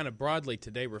is kind of broadly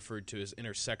today referred to as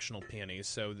intersectional peonies.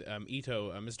 So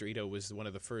Mr. Ito was one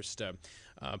of the first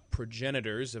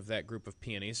progenitors of that group of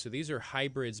peonies. So these are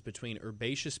hybrids between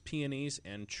herbaceous peonies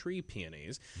and tree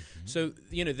peonies. So,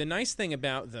 the nice thing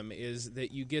about them is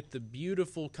that you get the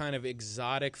beautiful kind of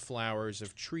exotic flowers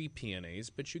of tree peonies,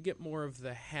 but you get more of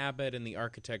the habit and the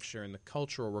architecture and the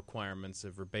cultural requirements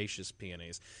of herbaceous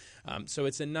peonies. So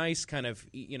it's a nice kind of,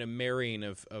 marrying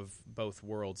of both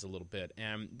worlds a little bit.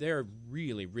 And they're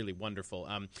really, really wonderful.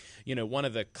 One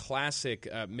of the classic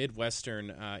Midwestern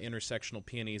intersectional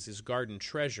peonies is Garden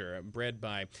Treasure, bred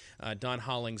by Don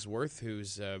Hollingsworth,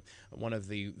 who's one of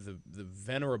the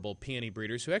venerable peony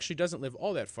breeders, who actually doesn't live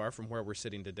all that far from where we're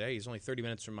sitting today. He's only 30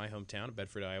 minutes from my hometown of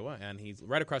Bedford, Iowa, and he's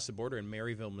right across the border in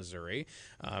Maryville, Missouri.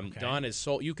 Don is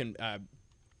sold. You can.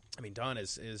 Don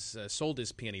is sold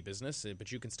his peony business,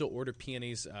 but you can still order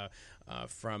peonies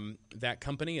from that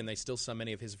company, and they still sell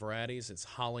many of his varieties. It's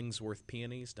Hollingsworth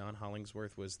Peonies. Don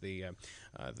Hollingsworth was the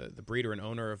breeder and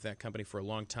owner of that company for a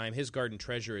long time. His Garden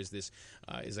Treasure is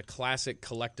a classic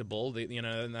collectible.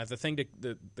 The thing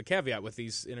the caveat with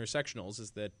these intersectionals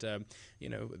is that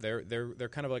they're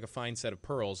kind of like a fine set of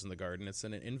pearls in the garden. It's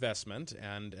an investment,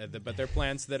 but they're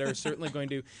plants that are certainly going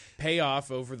to pay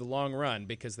off over the long run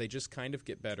because they just kind of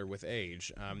get better with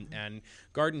age. And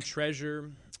Garden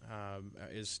Treasure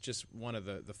is just one of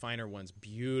the finer ones.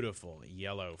 Beautiful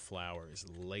yellow flowers,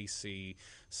 lacy,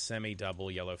 semi-double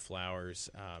yellow flowers,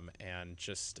 and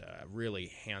just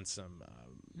really handsome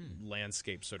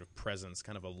landscape sort of presence,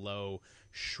 kind of a low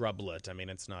shrublet. I mean,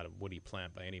 it's not a woody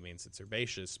plant by any means. It's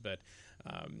herbaceous, but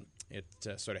it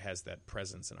sort of has that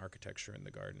presence and architecture in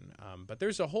the garden. But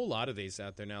there's a whole lot of these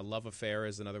out there now. Love Affair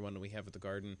is another one that we have at the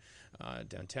garden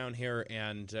downtown here.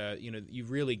 And, you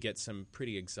really get some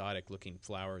pretty exotic-looking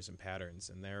flowers and patterns,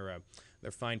 and they're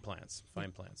fine plants,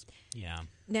 Yeah.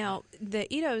 Now, the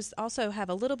Itos also have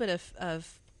a little bit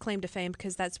of claim to fame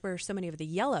because that's where so many of the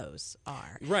yellows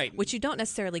are, right? Which you don't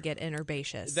necessarily get in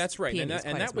herbaceous. That's right, peonies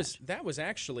and that was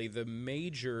actually the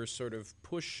major sort of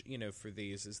push, for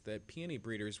these, is that peony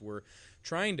breeders were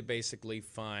trying to basically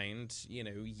find,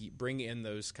 bring in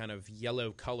those kind of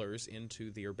yellow colors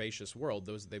into the herbaceous world.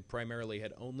 They primarily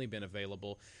had only been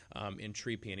available in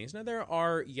tree peonies. Now, there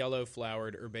are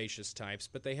yellow-flowered herbaceous types,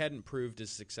 but they hadn't proved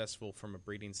as successful from a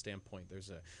breeding standpoint.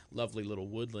 There's a lovely little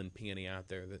woodland peony out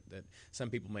there that some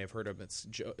people may have heard of. It's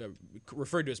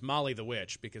referred to as Molly the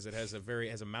Witch because it has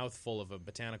a mouthful of a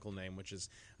botanical name, which is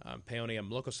Paeonia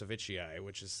mlokosovicii,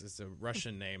 which is a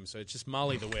Russian name. So it's just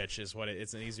Molly the Witch is what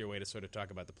it's an easier way to sort of talk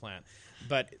about the plant.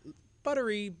 But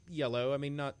buttery yellow,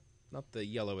 not the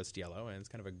yellowest yellow, and it's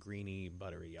kind of a greeny,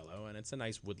 buttery yellow, and it's a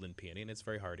nice woodland peony, and it's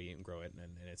very hardy. You can grow it,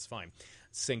 and it's fine.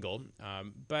 Single.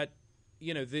 But,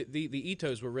 the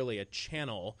Itos were really a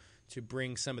channel to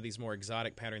bring some of these more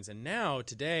exotic patterns. And now,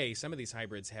 today, some of these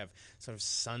hybrids have sort of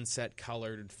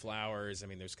sunset-colored flowers.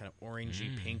 There's kind of orangey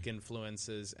pink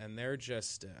influences, and they're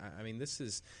just,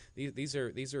 these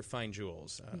are fine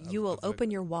jewels. You will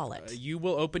open your wallet. You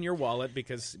will open your wallet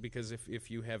because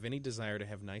if you have any desire to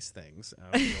have nice things,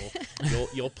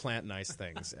 you'll plant nice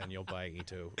things, and you'll buy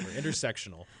Ito or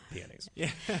intersectional peonies.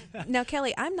 Yeah. Now,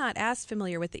 Kelly, I'm not as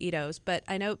familiar with the Itos, but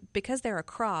I know because they're a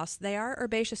cross, they are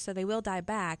herbaceous, so they will die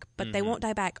back, but they won't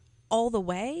die back all the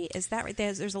way. Is that right?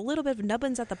 There's a little bit of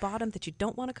nubbins at the bottom that you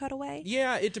don't want to cut away?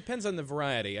 Yeah, it depends on the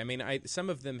variety.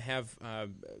 Some of them have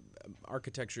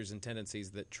architectures and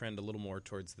tendencies that trend a little more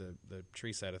towards the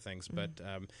tree side of things, but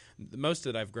most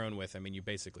that I've grown with, you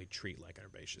basically treat like an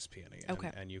herbaceous peony.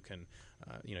 And you can,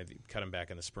 cut them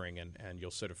back in the spring, and you'll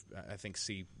sort of, I think,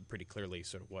 see pretty clearly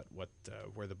sort of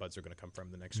where the buds are going to come from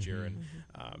the next year. And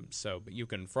but you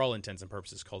can, for all intents and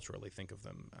purposes, culturally think of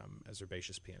them as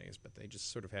herbaceous peonies, but they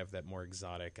just sort of have that more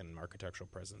exotic and architectural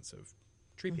presence of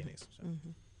tree peonies. So.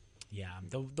 Yeah,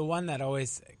 the one that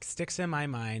always sticks in my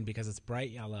mind because it's bright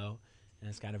yellow and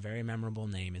it's got a very memorable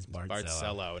name is Barcella.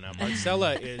 Barcella. Now,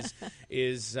 Barcella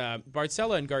is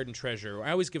Barcella and Garden Treasure. I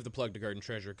always give the plug to Garden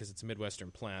Treasure because it's a Midwestern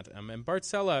plant. And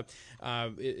Barcella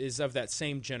is of that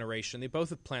same generation.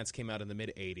 Both plants came out in the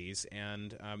mid '80s,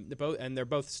 and they're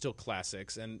both still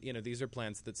classics. And these are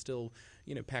plants that still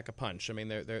pack a punch. I mean,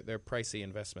 they're pricey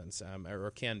investments,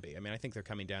 or can be. I mean, I think they're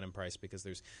coming down in price because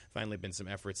there's finally been some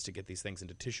efforts to get these things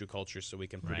into tissue culture so we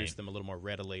can produce them a little more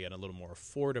readily and a little more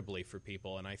affordably for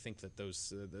people. And I think that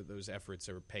those efforts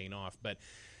are paying off. But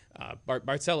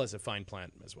Barcella is a fine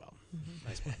plant as well. Mm-hmm.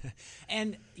 Nice plant.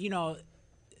 And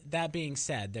that being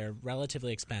said, they're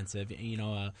relatively expensive.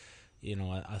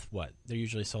 What they're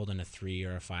usually sold in a 3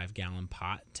 or a 5 gallon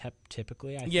pot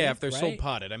typically. I think, if they're sold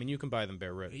potted. I mean, you can buy them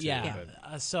bare root too. Yeah.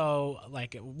 So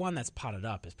like one that's potted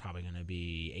up is probably going to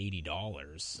be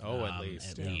 $80.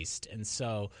 At least. And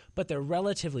so, but they're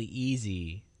relatively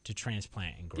easy to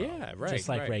transplant and grow. Yeah, right. Just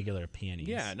like regular peonies.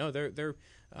 Yeah, no, they're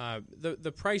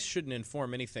the price shouldn't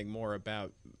inform anything more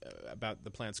about the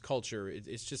plant's culture.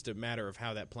 It's just a matter of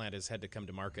how that plant has had to come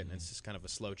to market, and it's just kind of a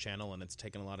slow channel, and it's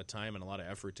taken a lot of time and a lot of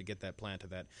effort to get that plant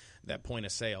to that point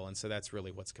of sale, and so that's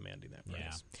really what's commanding that price.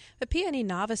 Yeah. The peony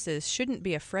novices shouldn't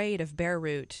be afraid of bare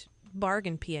root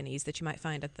bargain peonies that you might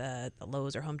find at the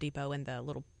Lowe's or Home Depot in the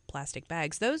little plastic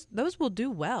bags. Those will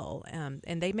do well, and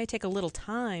they may take a little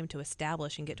time to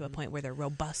establish and get to a point where they're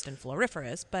robust and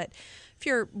floriferous. But if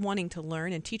you're wanting to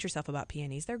learn and teach yourself about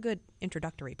peonies, they're good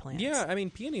introductory plants. Yeah, I mean,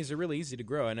 peonies are really easy to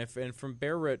grow, and from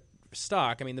bare root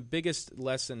stock, I mean, the biggest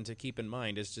lesson to keep in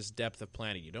mind is just depth of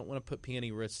planting. You don't want to put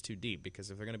peony roots too deep,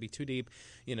 because if they're going to be too deep,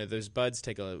 those buds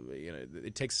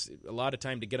it takes a lot of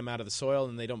time to get them out of the soil,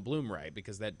 and they don't bloom right,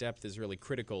 because that depth is really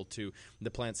critical to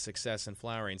the plant's success in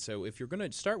flowering. So if you're going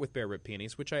to start with bare root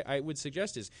peonies, which I would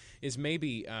suggest is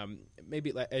maybe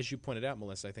as you pointed out,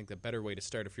 Melissa, I think the better way to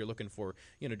start if you're looking for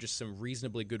just some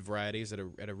reasonably good varieties at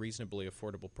a reasonably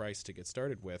affordable price to get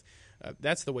started with,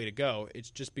 that's the way to go.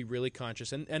 It's just be really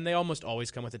conscious, and they almost always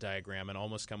come with a diagram and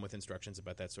almost come with instructions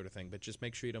about that sort of thing, but just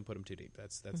make sure you don't put them too deep.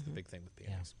 That's the big thing with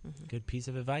peonies. Yeah. Good piece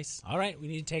of advice. All right, we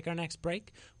need to take our next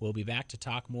break. We'll be back to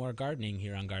talk more gardening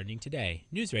here on Gardening Today.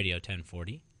 News Radio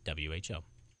 1040 WHO.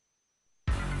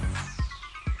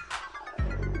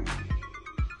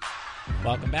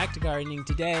 Welcome back to Gardening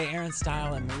Today. Aaron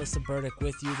Stile and Melissa Burdick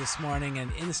with you this morning.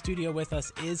 And in the studio with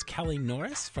us is Kelly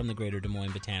Norris from the Greater Des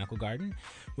Moines Botanical Garden.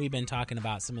 We've been talking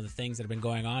about some of the things that have been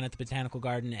going on at the Botanical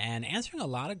Garden and answering a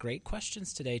lot of great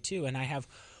questions today, too. And I have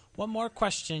one more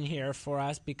question here for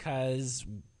us because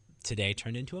today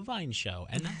turned into a vine show,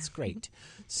 and that's great.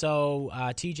 So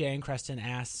TJ and Creston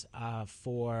asked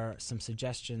for some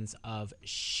suggestions of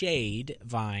shade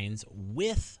vines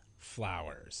with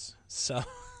flowers. So...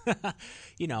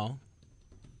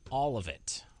 all of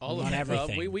it. All of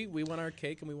everything. We want our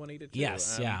cake and we want to eat it too.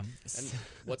 Yes, yeah. And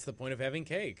what's the point of having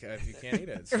cake if you can't eat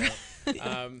it? So,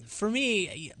 for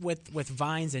me, with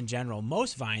vines in general,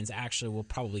 most vines actually will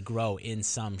probably grow in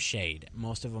some shade.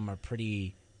 Most of them are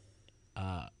pretty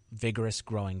vigorous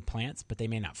growing plants, but they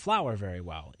may not flower very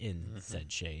well in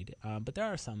said shade. But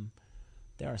there are some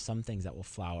things that will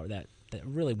flower that are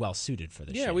really well suited for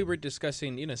the shade. Yeah, we were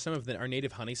discussing, some of our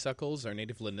native honeysuckles, our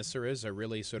native Laniceras are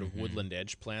really sort of woodland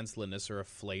edge plants. Lanicera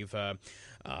flava.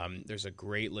 There's a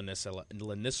great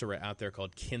Lanicera out there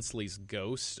called Kinsley's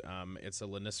Ghost. It's a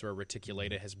Lanicera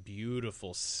reticulata, has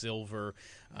beautiful silver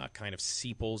kind of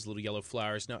sepals, little yellow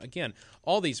flowers. Now, again,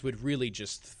 all these would really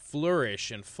just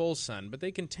flourish in full sun, but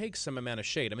they can take some amount of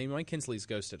shade. I mean, my Kinsley's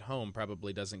Ghost at home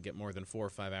probably doesn't get more than 4 or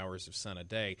 5 hours of sun a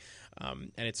day,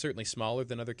 and it's certainly smaller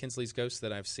than other Kinsley's Ghosts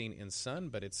that I've seen in sun,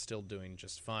 but it's still doing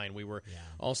just fine. We were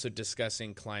also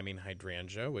discussing climbing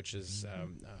hydrangea, which is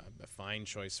a fine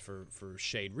choice for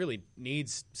shade. Really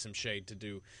needs some shade to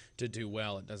do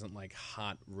well. It doesn't like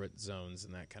hot root zones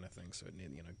and that kind of thing. So it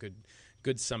needs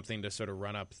good something to sort of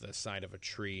run up the side of a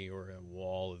tree or a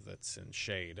wall that's in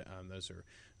shade. Those are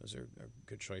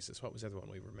good choices. What was the other one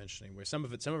we were mentioning? Where some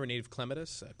of our native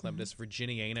clematis, Clematis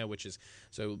virginiana, which is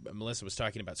Melissa was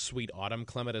talking about sweet autumn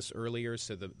clematis earlier.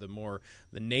 So the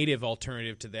native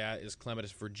alternative to that is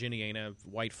Clematis virginiana,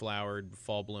 white flowered,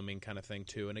 fall blooming kind of thing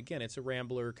too. And again, it's a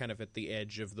rambler kind of at the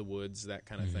edge of the woods, that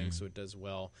kind of thing. So it does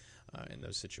well in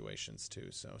those situations too.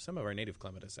 So some of our native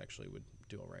clematis actually would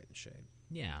do all right in shade.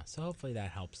 Yeah. So hopefully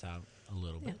that helps out a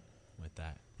little bit with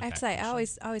that. I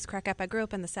always crack up. I grew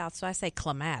up in the South, so I say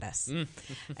clematis,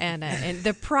 and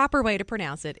the proper way to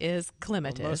pronounce it is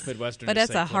clematis. Well, most Midwesterners but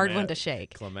that's say a hard one to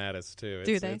shake. Clematis too.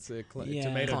 Do they? It's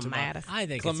tomato. Clematis. I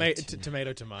think tomato.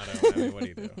 I mean, what do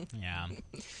you do? Yeah,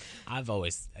 I've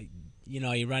always,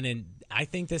 you run in. I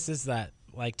think this is that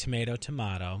like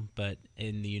tomato, but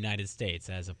in the United States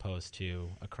as opposed to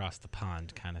across the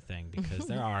pond kind of thing, because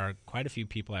there are quite a few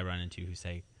people I run into who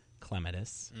say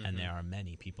clematis, and there are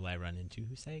many people I run into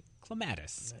who say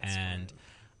clematis, and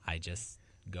I just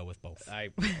go with both.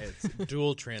 It's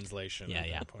dual translation.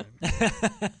 Yeah.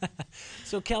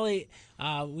 So, Kelly,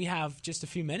 we have just a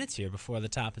few minutes here before the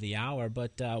top of the hour,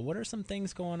 but what are some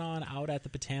things going on out at the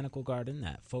Botanical Garden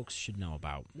that folks should know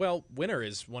about? Well, winter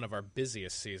is one of our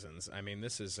busiest seasons. I mean,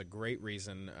 this is a great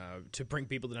reason to bring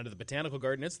people down to the Botanical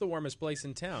Garden. It's the warmest place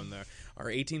in town. Our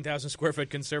 18,000 square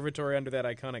foot conservatory under that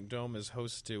iconic dome is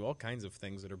host to all kinds of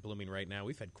things that are blooming right now.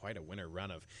 We've had quite a winter run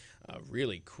of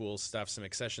really cool stuff, some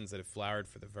accessions that have flowered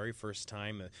for the very first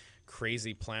time. A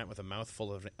crazy plant with a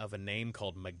mouthful of a name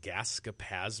called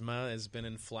Megascopasma has been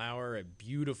in flower. A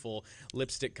beautiful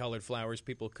lipstick-colored flowers.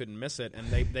 People couldn't miss it, and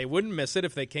they wouldn't miss it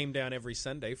if they came down every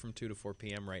Sunday from 2 to 4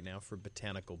 p.m. right now for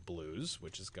Botanical Blues,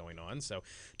 which is going on. So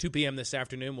 2 p.m. this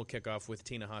afternoon, we'll kick off with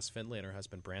Tina Haas-Findlay and her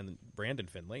husband Brandon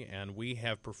Findlay, and we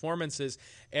have performances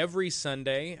every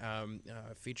Sunday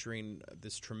featuring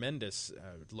this tremendous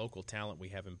local talent we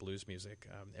have in blues music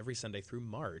every Sunday through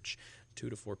March. 2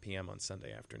 to 4 p.m. on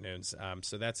Sunday afternoons.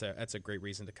 So that's a great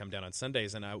reason to come down on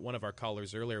Sundays. And one of our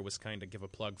callers earlier was kind of give a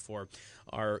plug for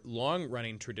our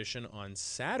long-running tradition on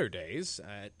Saturdays,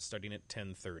 starting at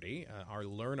 10:30. Our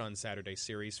Learn on Saturday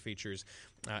series features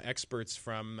experts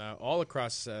from all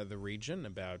across the region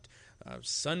about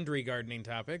sundry gardening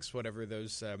topics, whatever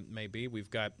those may be. We've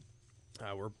got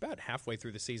we're about halfway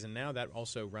through the season now. That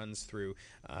also runs through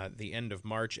the end of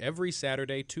March. Every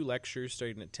Saturday, 2 lectures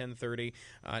starting at 10:30.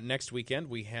 Next weekend,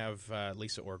 we have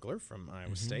Lisa Orgler from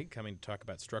Iowa State coming to talk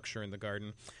about structure in the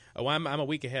garden. Oh, I'm a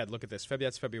week ahead. Look at this.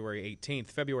 That's February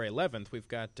 18th. February 11th, we've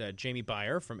got Jamie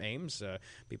Beyer from Ames.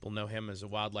 People know him as a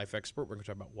wildlife expert. We're going to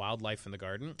talk about wildlife in the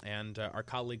garden. And our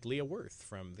colleague Leah Worth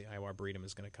from the Iowa Arboretum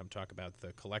is going to come talk about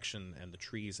the collection and the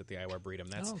trees at the Iowa Arboretum.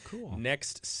 That's cool.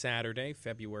 Next Saturday,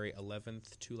 February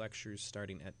 11th, 2 lectures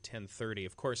starting at 10:30.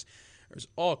 Of course, there's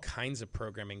all kinds of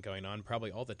programming going on,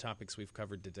 probably all the topics we've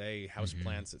covered today,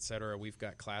 houseplants, etc. We've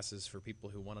got classes for people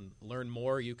who want to learn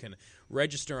more. You can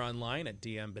register online at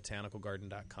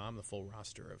dmbotanicalgarden.com. The full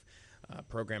roster of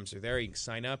programs are there. You can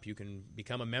sign up. You can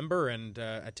become a member and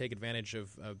take advantage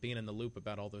of being in the loop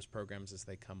about all those programs as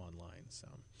they come online. So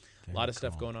a lot of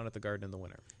stuff going on at the garden in the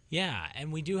winter. Yeah,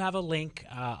 and we do have a link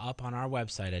up on our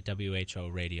website at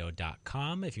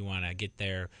whoradio.com. If you want to get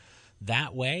there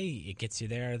that way, it gets you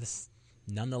there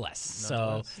nonetheless.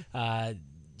 So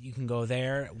you can go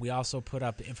there. We also put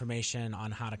up information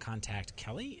on how to contact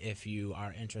Kelly if you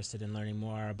are interested in learning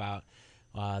more about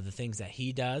the things that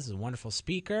he does. He's a wonderful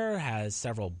speaker, has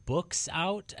several books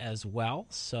out as well.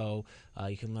 So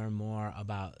you can learn more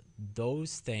about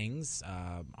those things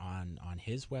on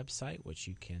his website, which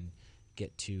you can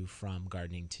get to from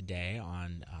Gardening Today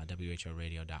on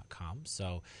whoradio.com.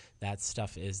 So that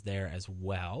stuff is there as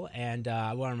well. And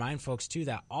I want to remind folks, too,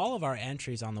 that all of our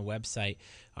entries on the website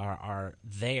are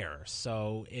there.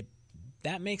 So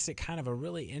that makes it kind of a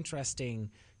really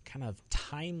interesting kind of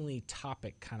timely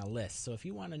topic kind of list. So if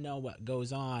you want to know what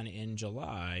goes on in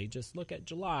July, just look at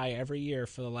July every year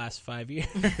for the last 5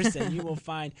 years, and you will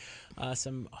find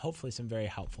hopefully some very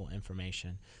helpful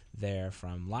information there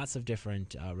from lots of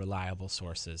different reliable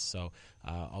sources. So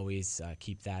always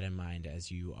keep that in mind as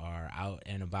you are out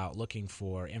and about looking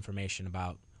for information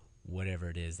about whatever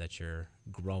it is that you're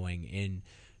growing in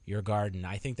your garden.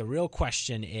 I think the real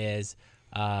question is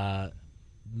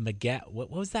what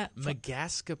was that?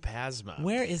 Megascopasma.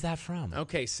 Where is that from?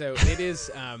 Okay, so it is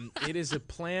a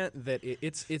plant that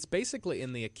it's basically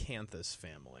in the Acanthus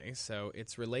family. So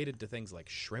it's related to things like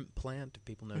shrimp plant.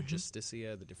 People know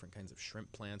Justicia, the different kinds of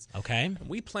shrimp plants. Okay. And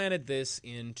we planted this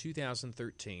in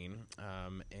 2013,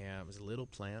 and it was a little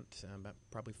plant, about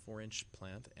probably 4-inch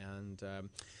plant, and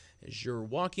as you're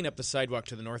walking up the sidewalk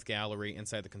to the North Gallery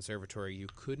inside the conservatory, you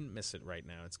couldn't miss it right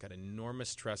now. It's got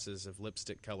enormous trusses of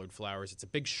lipstick-colored flowers. It's a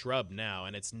big shrub now,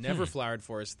 and it's never flowered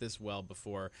for us this well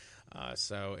before.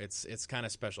 So it's kind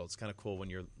of special. It's kind of cool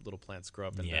when your little plants grow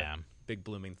up into big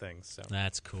blooming things. So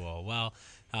that's cool. Well,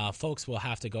 folks will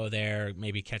have to go there,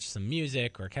 maybe catch some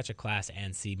music or catch a class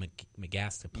and see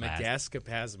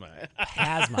Megascopasma.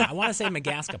 I want to say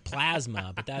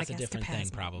Megascoplasma, but that's a different thing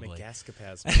probably.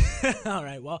 Megascopasma. All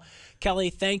right. Well, Kelly,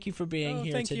 thank you for being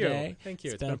here today. Thank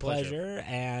you. It's been a pleasure.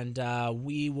 And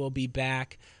we will be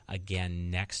back again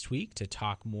next week to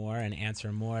talk more and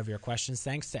answer more of your questions.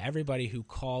 Thanks to everybody who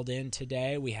called in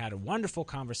today. We had a wonderful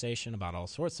conversation about all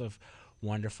sorts of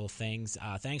wonderful things.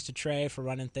 Thanks to Trey for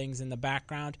running things in the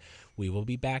background. We will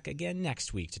be back again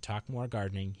next week to talk more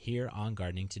gardening here on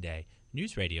Gardening Today,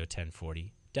 News Radio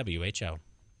 1040 WHO.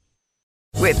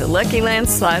 With the Lucky Land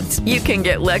Slots, you can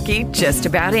get lucky just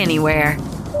about anywhere.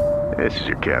 This is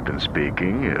your captain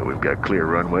speaking. We've got clear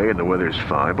runway and the weather's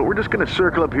fine, but we're just going to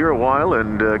circle up here a while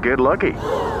and get lucky.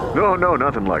 No,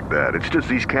 nothing like that. It's just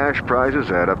these cash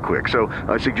prizes add up quick. So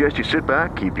I suggest you sit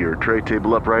back, keep your tray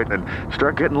table upright, and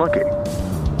start getting lucky.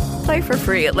 Play for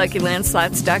free at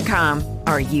LuckyLandSlots.com.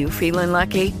 Are you feeling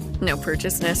lucky? No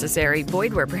purchase necessary.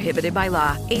 Void where prohibited by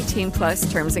law.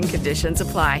 18+ terms and conditions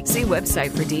apply. See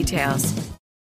website for details.